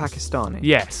term for Pakistani.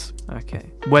 Yes. Okay.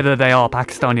 Whether they are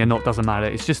Pakistani or not doesn't matter.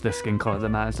 It's just their skin colour that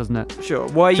matters, doesn't it? Sure.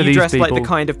 Why are you dressed like the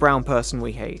kind of brown person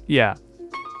we hate? Yeah.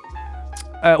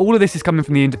 All of this is coming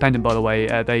from The Independent, by the way.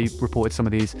 They reported some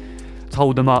of these,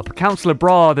 told them up. Councillor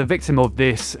Brar, the victim of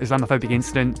this Islamophobic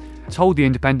incident, told The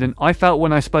Independent, "I felt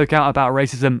when I spoke out about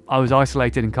racism, I was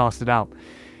isolated and casted out.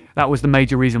 That was the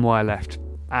major reason why I left."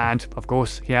 And, of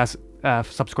course, he has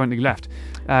subsequently left.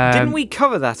 Didn't we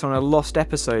cover that on a lost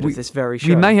episode of this very show?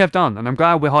 We may have done, and I'm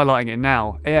glad we're highlighting it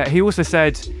now. He also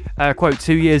said, quote,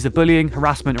 2 years of bullying,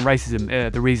 harassment and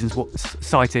racism, the reasons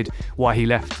cited why he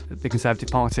left the Conservative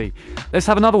Party. Let's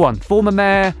have another one. Former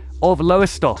Mayor of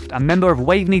Lowestoft and member of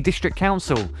Waveney District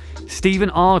Council, Stephen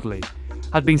Ardley,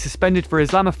 had been suspended for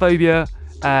Islamophobia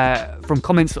from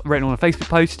comments written on a Facebook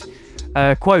post.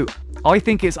 Quote, "I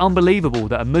think it's unbelievable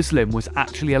that a Muslim was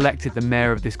actually elected the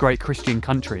mayor of this great Christian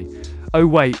country. Oh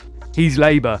wait, he's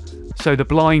Labour, so the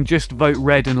blind just vote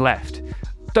red and left."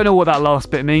 Don't know what that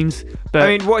last bit means, but... I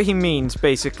mean, what he means,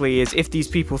 basically, is if these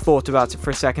people thought about it for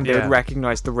a second, they would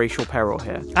recognise the racial peril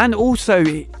here. And also,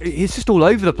 it's just all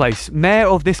over the place. Mayor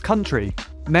of this country.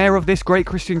 Mayor of this great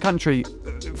Christian country.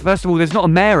 First of all, there's not a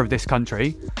mayor of this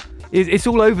country. It's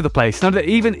all over the place. Now,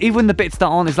 even the bits that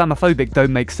aren't Islamophobic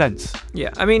don't make sense.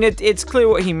 Yeah, I mean, it's clear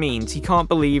what he means. He can't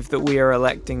believe that we are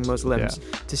electing Muslims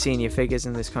to senior figures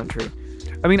in this country.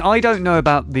 I mean, I don't know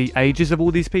about the ages of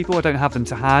all these people. I don't have them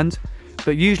to hand.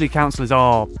 But usually councillors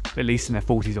are at least in their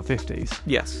 40s or 50s.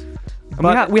 Yes.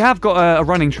 And we have got a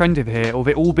running trend here of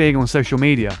it all being on social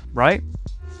media, right?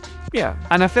 Yeah.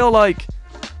 And I feel like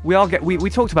we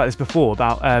talked about this before,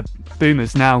 about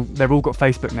boomers now. They've all got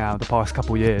Facebook now the past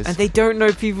couple of years. And they don't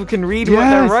know people can read what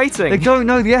they're writing. They don't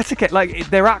know the etiquette. Like,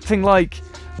 they're acting like...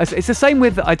 It's the same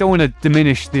with... I don't want to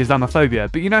diminish the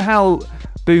Islamophobia, but you know how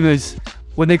boomers,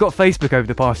 when they got Facebook over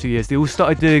the past few years, they all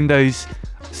started doing those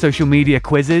social media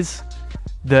quizzes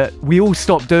that we all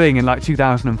stopped doing in like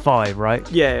 2005,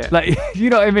 right? Yeah. Like,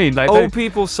 you know what I mean? Like, old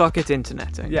people suck at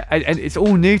interneting. Yeah, and it's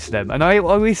all new to them. And I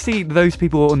always see those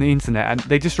people on the internet, and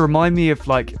they just remind me of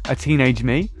like a teenage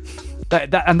me.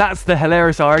 And that's the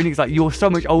hilarious irony. It's like, you're so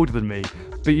much older than me,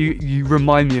 but you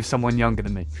remind me of someone younger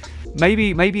than me.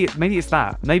 Maybe it's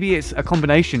that. Maybe it's a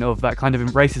combination of that kind of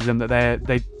racism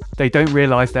that they don't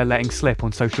realise they're letting slip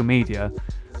on social media,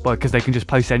 because they can just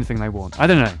post anything they want. I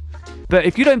don't know. But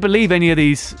if you don't believe any of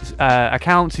these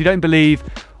accounts, you don't believe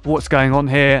what's going on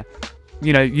here,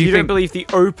 You know, you don't believe the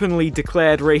openly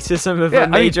declared racism of a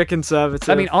major conservative.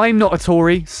 I mean, I'm not a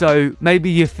Tory, so maybe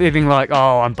you're feeling like,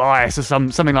 oh, I'm biased or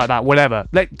something like that. Whatever.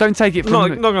 Don't take it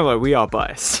from not gonna lie, we are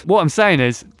biased. What I'm saying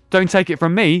is, don't take it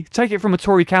from me. Take it from a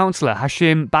Tory councillor,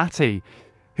 Hashim Bhatti,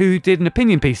 who did an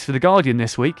opinion piece for The Guardian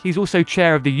this week. He's also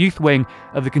chair of the youth wing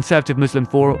of the Conservative Muslim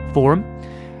Forum.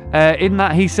 In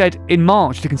that, he said, in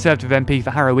March, the Conservative MP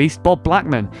for Harrow East, Bob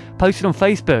Blackman, posted on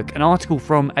Facebook an article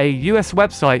from a US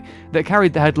website that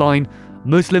carried the headline,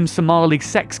 Muslim Somali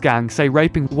sex gang say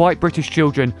raping white British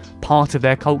children part of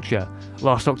their culture.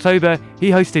 Last October, he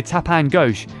hosted Tapan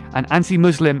Ghosh, an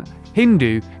anti-Muslim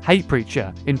Hindu hate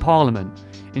preacher, in Parliament.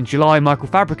 In July, Michael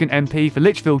Fabricant MP for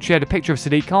Lichfield shared a picture of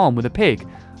Sadiq Khan with a pig.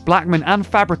 Blackman and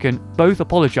Fabricant both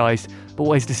apologised, but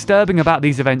what is disturbing about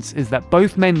these events is that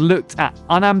both men looked at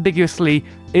unambiguously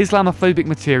Islamophobic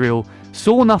material,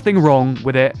 saw nothing wrong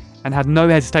with it, and had no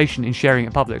hesitation in sharing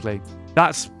it publicly.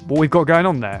 That's what we've got going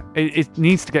on there. It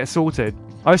needs to get sorted.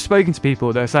 I've spoken to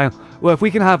people that are saying, well, if we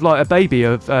can have like a baby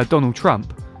of Donald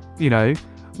Trump, you know,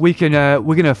 we're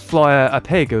gonna fly a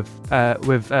pig with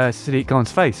Sadiq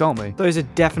Khan's face, aren't we? Those are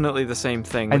definitely the same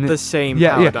thing, with the same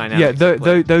power dynamics.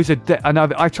 Yeah, those are. And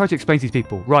I've tried to explain to these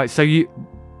people, right? So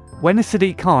when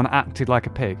Sadiq Khan acted like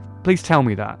a pig, please tell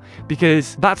me that,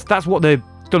 because that's what the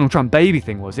Donald Trump baby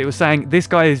thing was. It was saying this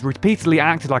guy has repeatedly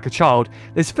acted like a child.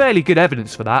 There's fairly good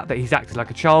evidence for that he's acted like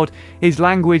a child. His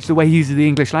language, the way he uses the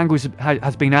English language,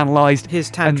 has been analysed. His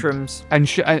tantrums and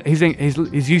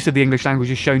his use of the English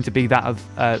language is shown to be that of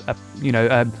a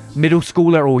middle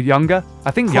schooler or younger.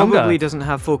 I think probably younger. Doesn't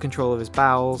have full control of his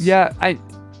bowels. Yeah,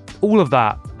 all of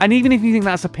that. And even if you think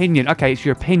that's opinion, okay, it's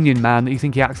your opinion, man, that you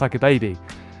think he acts like a baby.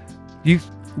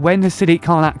 When has Sadiq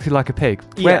Khan acted like a pig?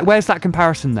 Where's that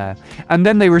comparison there? And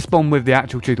then they respond with the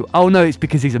actual truth. Oh no, it's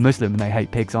because he's a Muslim and they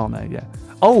hate pigs, aren't they? Yeah.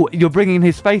 Oh, you're bringing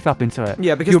his faith up into it.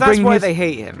 Yeah, because that's why they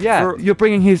hate him. Yeah, you're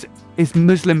bringing his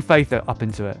Muslim faith up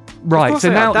into it. Right.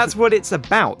 So now that's what it's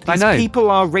about. These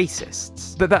people are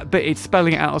racists. But it's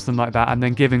spelling it out to them like that and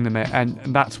then giving them it, and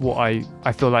that's what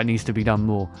I feel like needs to be done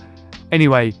more.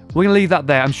 Anyway, we're gonna leave that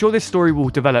there. I'm sure this story will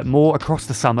develop more across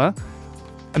the summer.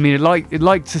 I mean, I'd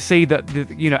like to see that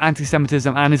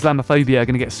anti-Semitism and Islamophobia are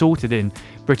going to get sorted in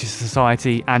British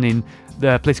society and in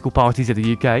the political parties of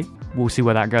the UK. We'll see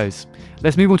where that goes.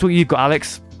 Let's move on to what you've got,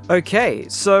 Alex. Okay,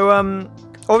 so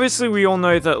obviously we all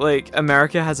know that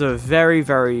America has a very,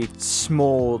 very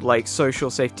small social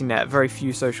safety net, very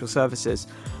few social services.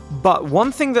 But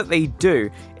one thing that they do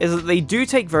is that they do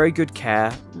take very good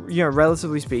care,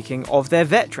 relatively speaking, of their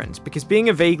veterans. Because being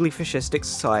a vaguely fascistic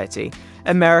society,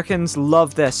 Americans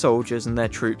love their soldiers and their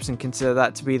troops and consider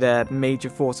that to be their major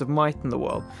force of might in the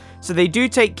world. So they do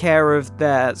take care of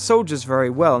their soldiers very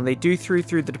well, and they do through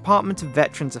the Department of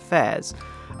Veterans Affairs.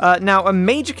 Now, a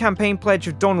major campaign pledge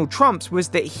of Donald Trump's was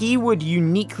that he would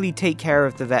uniquely take care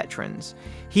of the veterans.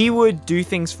 He would do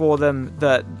things for them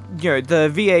that, the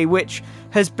VA, which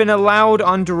has been allowed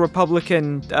under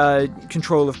Republican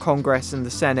control of Congress and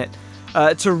the Senate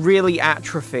to really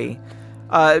atrophy.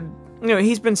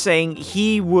 He's been saying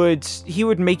he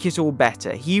would make it all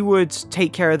better. He would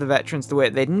take care of the veterans the way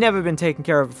they'd never been taken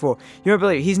care of before. You won't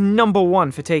believe it. He's number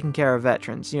one for taking care of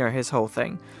veterans, his whole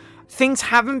thing. Things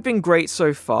haven't been great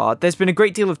so far. There's been a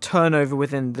great deal of turnover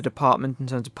within the department in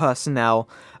terms of personnel,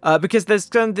 because there's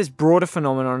kind of this broader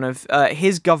phenomenon of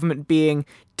his government being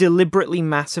deliberately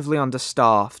massively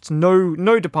understaffed.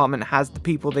 No department has the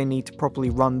people they need to properly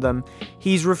run them.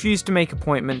 He's refused to make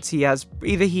appointments. He has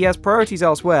priorities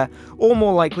elsewhere, or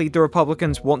more likely, the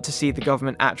Republicans want to see the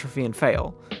government atrophy and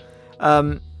fail.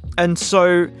 And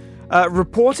so...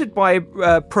 reported by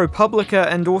ProPublica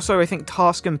and also, I think,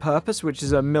 Task and Purpose, which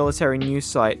is a military news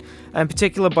site, in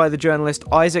particular by the journalist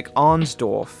Isaac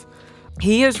Arnsdorf,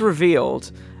 he has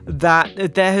revealed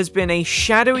that there has been a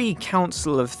shadowy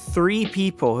council of 3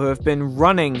 people who have been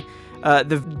running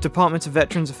the Department of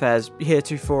Veterans Affairs,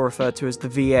 heretofore referred to as the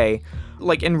VA,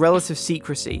 in relative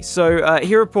secrecy. So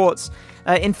he reports,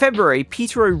 in February,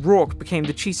 Peter O'Rourke became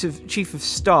the chief of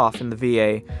staff in the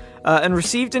VA, and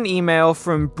received an email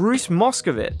from Bruce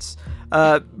Moskowitz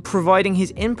providing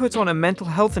his input on a mental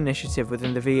health initiative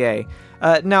within the VA.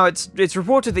 Now, it's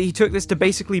reported that he took this to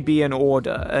basically be an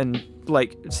order and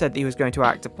said that he was going to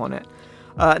act upon it.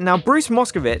 Now, Bruce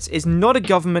Moskowitz is not a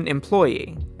government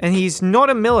employee, and he's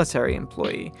not a military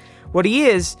employee, What he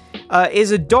is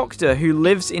a doctor who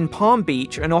lives in Palm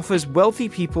Beach and offers wealthy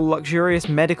people luxurious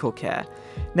medical care.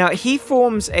 Now, he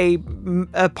forms a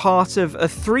part of a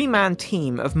 3-man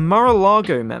team of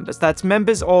Mar-A-Lago members. That's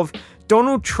members of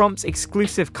Donald Trump's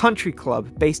exclusive country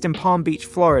club based in Palm Beach,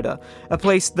 Florida, a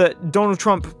place that Donald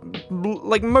Trump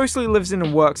mostly lives in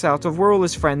and works out of, where all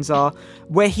his friends are,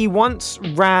 where he once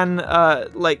ran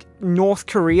North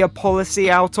Korea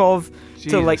policy out of.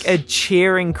 Jesus. To a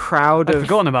cheering crowd I'd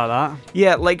forgotten about that.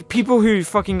 Yeah, people who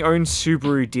fucking own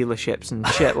Subaru dealerships and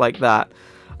shit like that.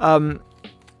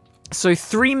 So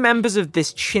 3 members of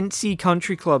this chintzy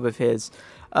country club of his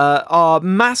are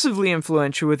massively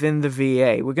influential within the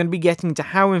VA. We're going to be getting to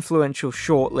how influential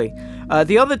shortly.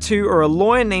 The other 2 are a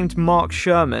lawyer named Mark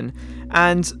Sherman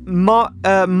and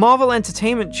Marvel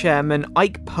Entertainment chairman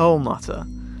Ike Perlmutter.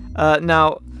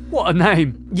 Now... What a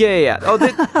name! Yeah.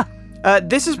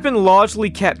 This has been largely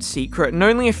kept secret, and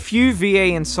only a few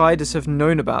VA insiders have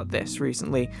known about this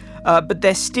recently. But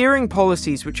they're steering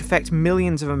policies which affect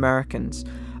millions of Americans.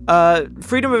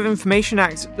 Freedom of Information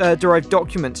Act derived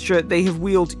documents show that they have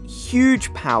wielded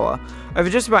huge power over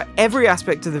just about every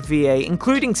aspect of the VA,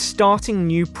 including starting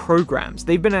new programs.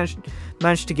 They've been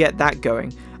managed to get that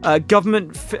going.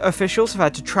 Government officials have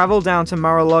had to travel down to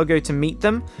Mar-A-Lago to meet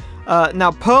them.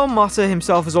 Now, Perlmutter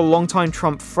himself is a longtime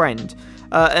Trump friend,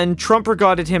 and Trump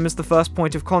regarded him as the first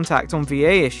point of contact on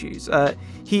VA issues.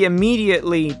 He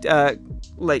immediately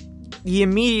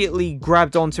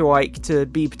grabbed onto Ike to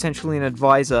be potentially an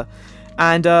advisor.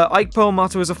 And Ike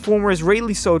Perlmutter was a former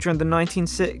Israeli soldier in the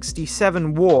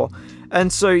 1967 war,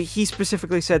 and so he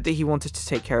specifically said that he wanted to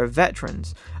take care of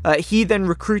veterans. He then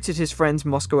recruited his friends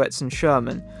Moskowitz and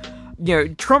Sherman.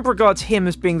 Trump regards him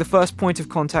as being the first point of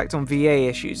contact on VA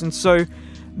issues, and so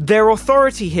their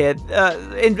authority here,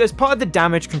 as part of the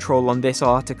damage control on this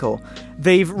article,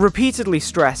 they've repeatedly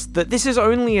stressed that this is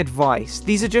only advice.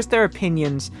 These are just their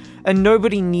opinions, and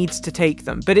nobody needs to take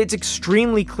them. But it's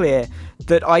extremely clear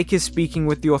that Ike is speaking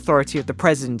with the authority of the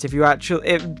president,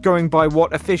 going by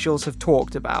what officials have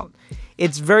talked about.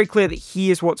 It's very clear that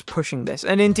he is what's pushing this.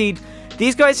 And indeed,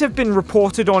 these guys have been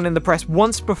reported on in the press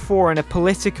once before in a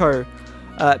Politico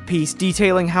piece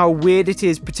detailing how weird it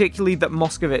is, particularly that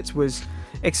Moskowitz was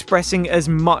expressing as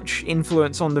much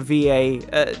influence on the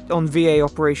VA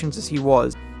operations as he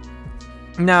was.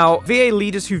 Now, VA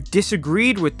leaders who've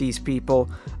disagreed with these people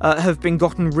have been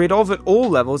gotten rid of at all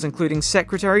levels, including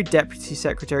secretary, deputy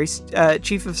secretary,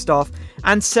 chief of staff,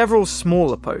 and several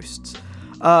smaller posts.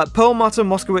 Perlmutter,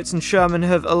 Moskowitz, and Sherman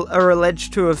are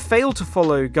alleged to have failed to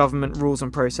follow government rules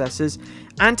and processes,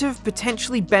 and to have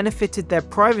potentially benefited their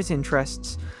private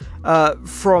interests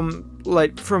from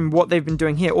what they've been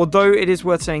doing here, although it is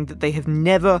worth saying that they have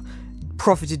never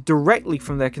profited directly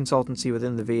from their consultancy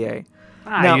within the VA.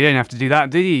 Now, you don't have to do that,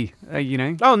 do you?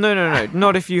 Oh, no.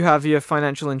 Not if you have your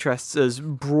financial interests as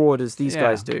broad as these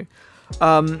guys do.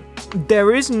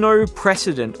 There is no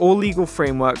precedent or legal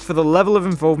framework for the level of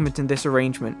involvement in this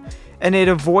arrangement, and it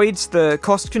avoids the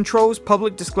cost controls,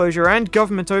 public disclosure, and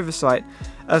government oversight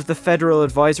of the Federal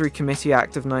Advisory Committee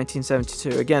Act of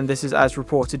 1972. Again, this is as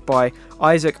reported by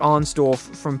Isaac Arnsdorf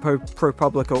from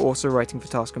ProPublica, also writing for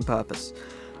Task and Purpose.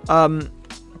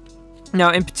 Now,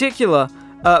 in particular,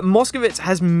 Moskowitz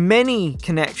has many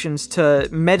connections to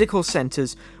medical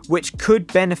centers which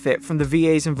could benefit from the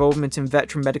VA's involvement in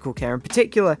veteran medical care. In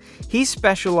particular, he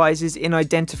specializes in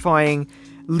identifying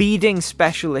leading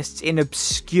specialists in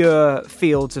obscure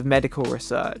fields of medical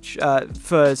research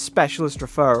for specialist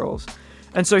referrals.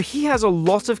 And so he has a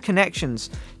lot of connections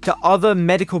to other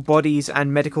medical bodies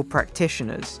and medical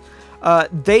practitioners.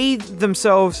 They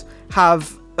themselves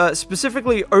have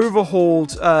specifically overhauled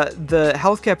the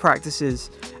healthcare practices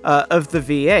of the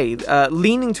VA,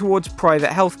 leaning towards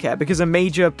private healthcare, because a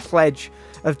major pledge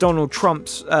of Donald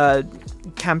Trump's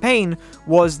campaign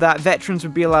was that veterans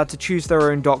would be allowed to choose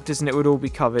their own doctors and it would all be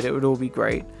covered, it would all be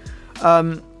great.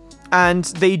 And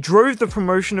they drove the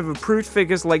promotion of approved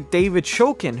figures like David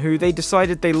Shulkin, who they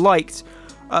decided they liked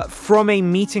from a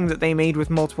meeting that they made with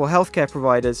multiple healthcare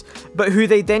providers, but who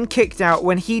they then kicked out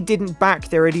when he didn't back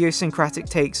their idiosyncratic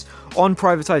takes on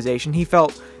privatization. He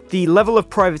felt the level of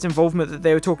private involvement that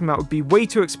they were talking about would be way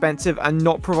too expensive and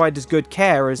not provide as good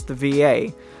care as the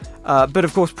VA. But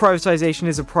of course, privatization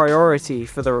is a priority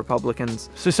for the Republicans.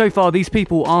 So far, these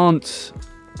people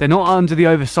they're not under the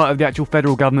oversight of the actual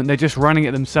federal government, they're just running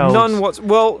it themselves.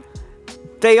 Well,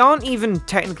 they aren't even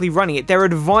technically running it. They're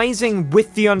advising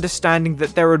with the understanding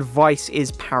that their advice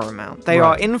is paramount. They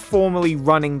are informally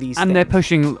running these things. And they're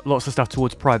pushing lots of stuff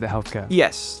towards private healthcare.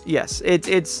 Yes.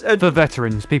 It's for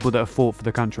veterans, people that have fought for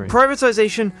the country.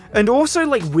 Privatization, and also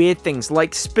like weird things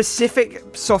like specific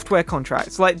software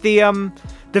contracts. Like the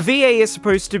VA is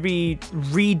supposed to be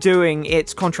redoing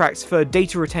its contracts for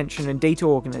data retention and data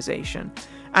organization.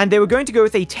 And they were going to go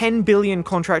with a $10 billion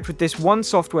contract with this one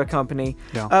software company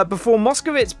before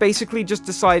Moskowitz basically just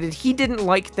decided he didn't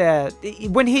like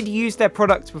when he'd used their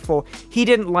products before, he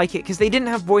didn't like it because they didn't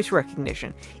have voice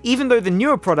recognition, even though the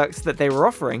newer products that they were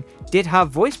offering did have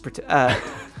voice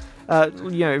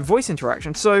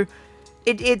interaction. So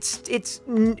it's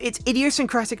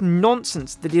idiosyncratic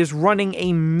nonsense that is running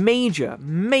a major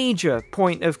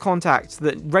point of contact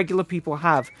that regular people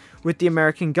have with the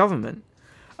American government.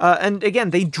 And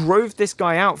again, they drove this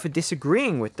guy out for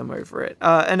disagreeing with them over it.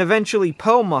 And eventually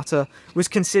Perlmutter was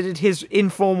considered his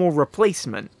informal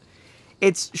replacement.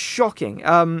 It's shocking.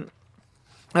 To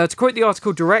quote the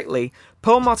article directly,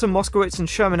 Perlmutter, Moskowitz, and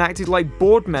Sherman acted like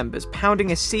board members, pounding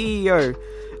a CEO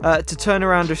to turn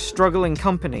around a struggling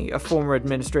company, a former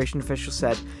administration official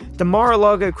said. The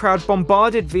Mar-A-Lago crowd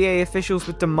bombarded VA officials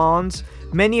with demands,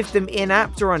 many of them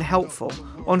inept or unhelpful.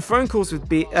 On phone calls with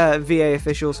VA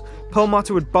officials,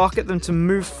 Perlmutter would bark at them to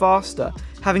move faster,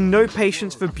 having no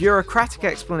patience for bureaucratic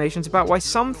explanations about why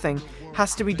something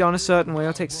has to be done a certain way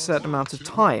or takes a certain amount of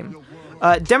time.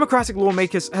 Democratic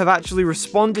lawmakers have actually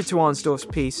responded to Arnsdorf's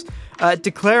piece,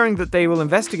 declaring that they will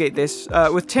investigate this,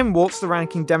 with Tim Waltz, the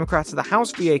ranking Democrat of the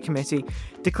House VA committee,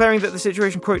 declaring that the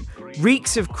situation, quote,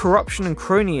 reeks of corruption and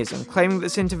cronyism, claiming that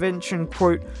this intervention,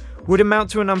 quote, would amount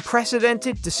to an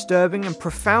unprecedented, disturbing, and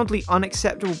profoundly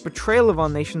unacceptable betrayal of our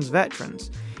nation's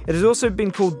veterans. It has also been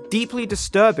called deeply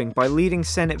disturbing by leading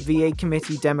Senate VA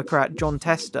committee Democrat John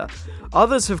Tester.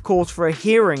 Others have called for a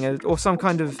hearing or some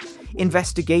kind of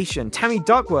investigation. Tammy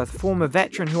Duckworth, former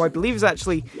veteran who I believe is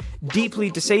actually deeply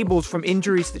disabled from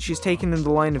injuries that she's taken in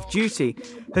the line of duty,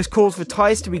 has called for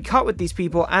ties to be cut with these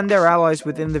people and their allies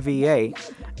within the VA.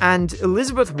 And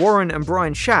Elizabeth Warren and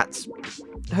Brian Schatz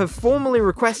have formally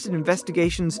requested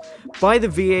investigations by the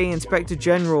VA Inspector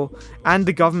General and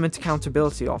the Government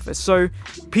Accountability Office. So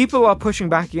people are pushing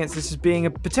back against this as being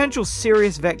a potential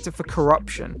serious vector for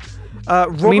corruption.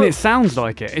 It sounds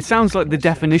like it. It sounds like the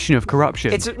definition of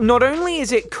corruption. It's not only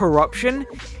is it corruption,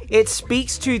 it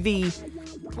speaks to the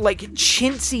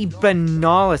chintzy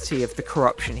banality of the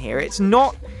corruption here. It's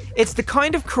the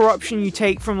kind of corruption you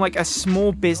take from a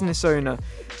small business owner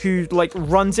who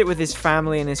runs it with his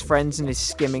family and his friends and is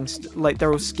skimming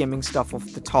they're all skimming stuff off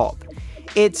the top.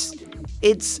 It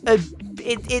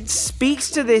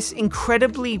speaks to this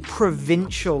incredibly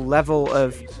provincial level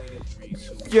of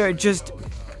just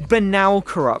banal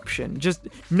corruption, just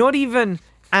not even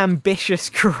ambitious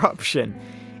corruption.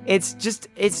 It's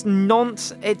a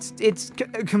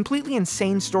completely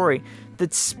insane story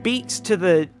that speaks to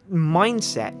the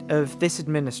mindset of this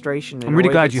administration. I'm really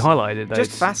glad you highlighted it, though.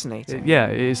 Just fascinating. Yeah,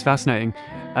 it is fascinating.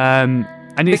 And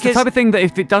it's the type of thing that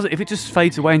if it just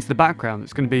fades away into the background,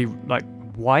 it's going to be like,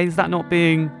 why is that not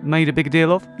being made a big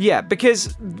deal of? Yeah,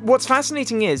 because what's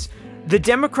fascinating is the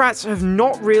Democrats have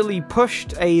not really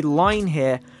pushed a line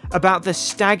here about the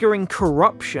staggering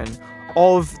corruption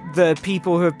of the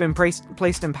people who have been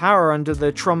placed in power under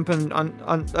the Trump and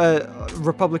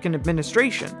Republican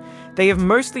administration. They have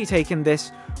mostly taken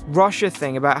this Russia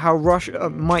thing about how Russia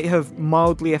might have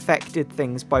mildly affected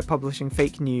things by publishing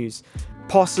fake news,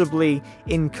 possibly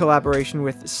in collaboration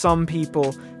with some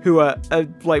people who are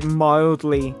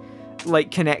mildly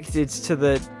connected to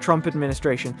the Trump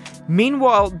administration.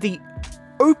 Meanwhile, the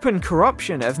open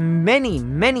corruption of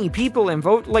many people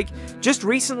involved. Just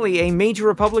recently, a major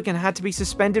Republican had to be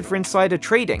suspended for insider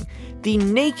trading. The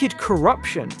naked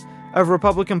corruption of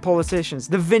Republican politicians,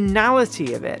 the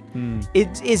venality of it,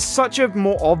 it is such a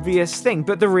more obvious thing.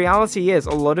 But the reality is,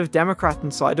 a lot of Democrat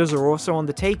insiders are also on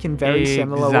the take in very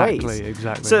similar ways.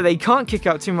 Exactly. So they can't kick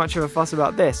up too much of a fuss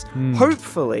about this.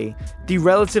 Hopefully, the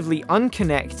relatively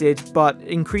unconnected but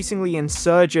increasingly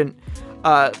insurgent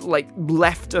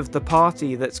left of the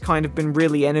party that's kind of been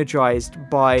really energized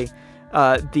by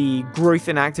the growth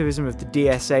and activism of the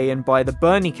DSA and by the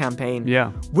Bernie campaign,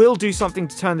 will do something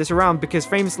to turn this around, because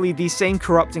famously these same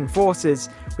corrupting forces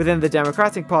within the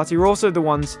Democratic Party are also the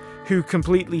ones who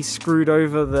completely screwed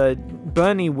over the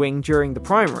Bernie wing during the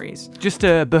primaries. Just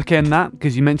to bookend that,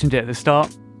 because you mentioned it at the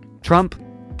start, Trump,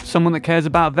 someone that cares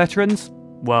about veterans?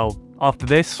 Well, after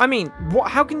this... I mean,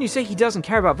 how can you say he doesn't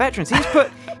care about veterans? He's put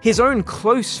his own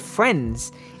close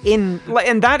friends in...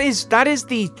 and that is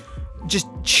the just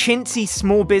chintzy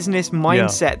small business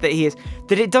mindset that he is,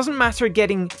 that it doesn't matter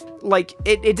getting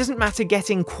it doesn't matter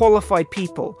getting qualified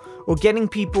people or getting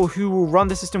people who will run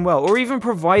the system well, or even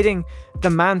providing the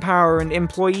manpower and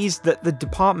employees that the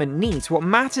department needs. What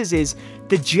matters is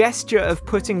the gesture of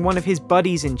putting one of his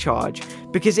buddies in charge,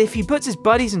 because if he puts his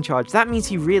buddies in charge, that means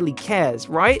he really cares,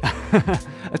 right?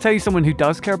 I'll tell you someone who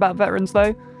does care about veterans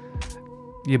though.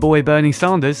 Your boy Bernie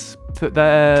Sanders put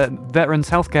their veterans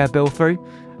healthcare bill through.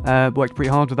 Worked pretty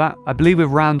hard with that. I believe with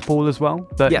Rand Paul as well.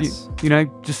 But yes. you know,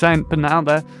 just saying, putting that out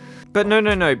there. But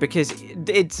no, because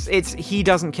it's he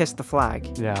doesn't kiss the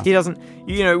flag. Yeah. He doesn't.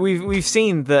 You know, we've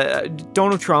seen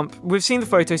Donald Trump. We've seen the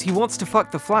photos. He wants to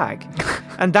fuck the flag,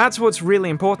 and that's what's really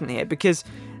important here. Because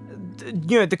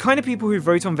you know, the kind of people who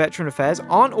vote on veteran affairs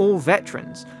aren't all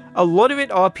veterans. A lot of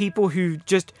it are people who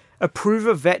just approve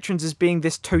of veterans as being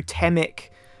this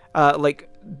totemic,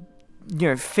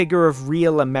 figure of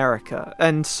real America,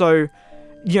 and so.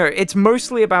 You know, it's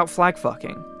mostly about flag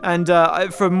fucking. And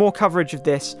for more coverage of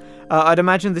this, I'd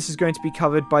imagine this is going to be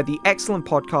covered by the excellent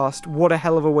podcast, What a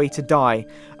Hell of a Way to Die,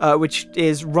 which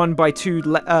is run by three.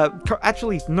 One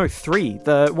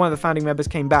of the founding members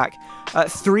came back.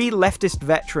 3 leftist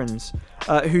veterans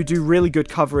who do really good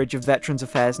coverage of veterans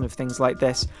affairs and of things like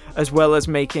this, as well as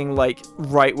making,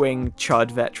 right-wing chud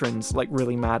veterans,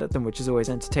 really mad at them, which is always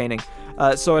entertaining.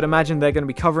 So I'd imagine they're going to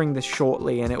be covering this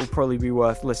shortly, and it will probably be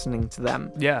worth listening to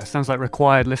them. Yeah, sounds like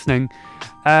required listening.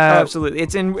 Absolutely.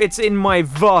 It's in my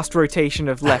vast rotation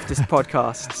of leftist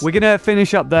podcasts. We're going to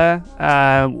finish up there.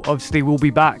 Obviously, we'll be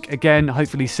back again,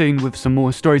 hopefully soon, with some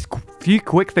more stories. A few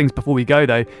quick things before we go,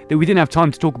 though, that we didn't have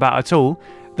time to talk about at all,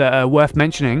 that are worth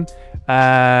mentioning.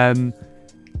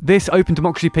 This open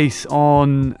democracy piece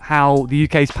on how the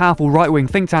UK's powerful right-wing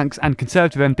think tanks and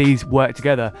Conservative MPs work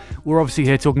together. We're obviously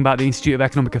here talking about the Institute of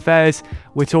Economic Affairs.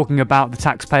 We're talking about the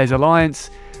Taxpayers Alliance.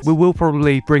 We will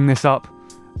probably bring this up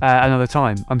another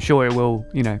time. I'm sure it will,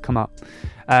 come up.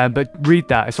 But read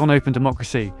that. It's on Open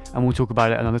Democracy, and we'll talk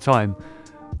about it another time.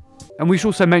 And we should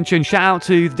also mention, shout out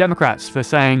to the Democrats for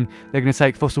saying they're going to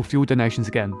take fossil fuel donations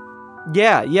again.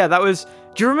 Yeah, that was...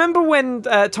 Do you remember when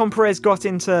Tom Perez got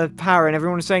into power and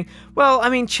everyone was saying, well, I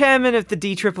mean, chairman of the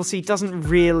DCCC doesn't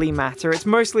really matter. It's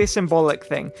mostly a symbolic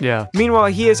thing. Yeah. Meanwhile,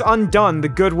 he has undone the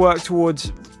good work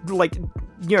towards,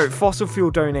 fossil fuel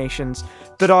donations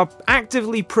that are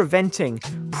actively preventing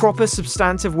proper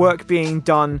substantive work being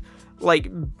done,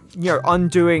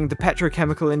 undoing the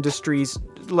petrochemical industry's,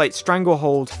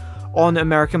 stranglehold on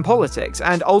American politics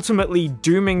and ultimately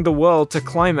dooming the world to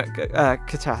climate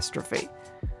catastrophe.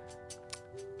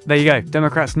 There you go.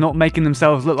 Democrats not making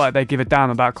themselves look like they give a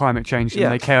damn about climate change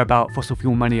and they care about fossil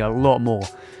fuel money a lot more.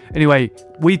 Anyway,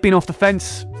 we've been Off the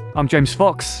Fence. I'm James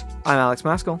Fox. I'm Alex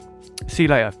Maskill. See you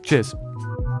later. Cheers.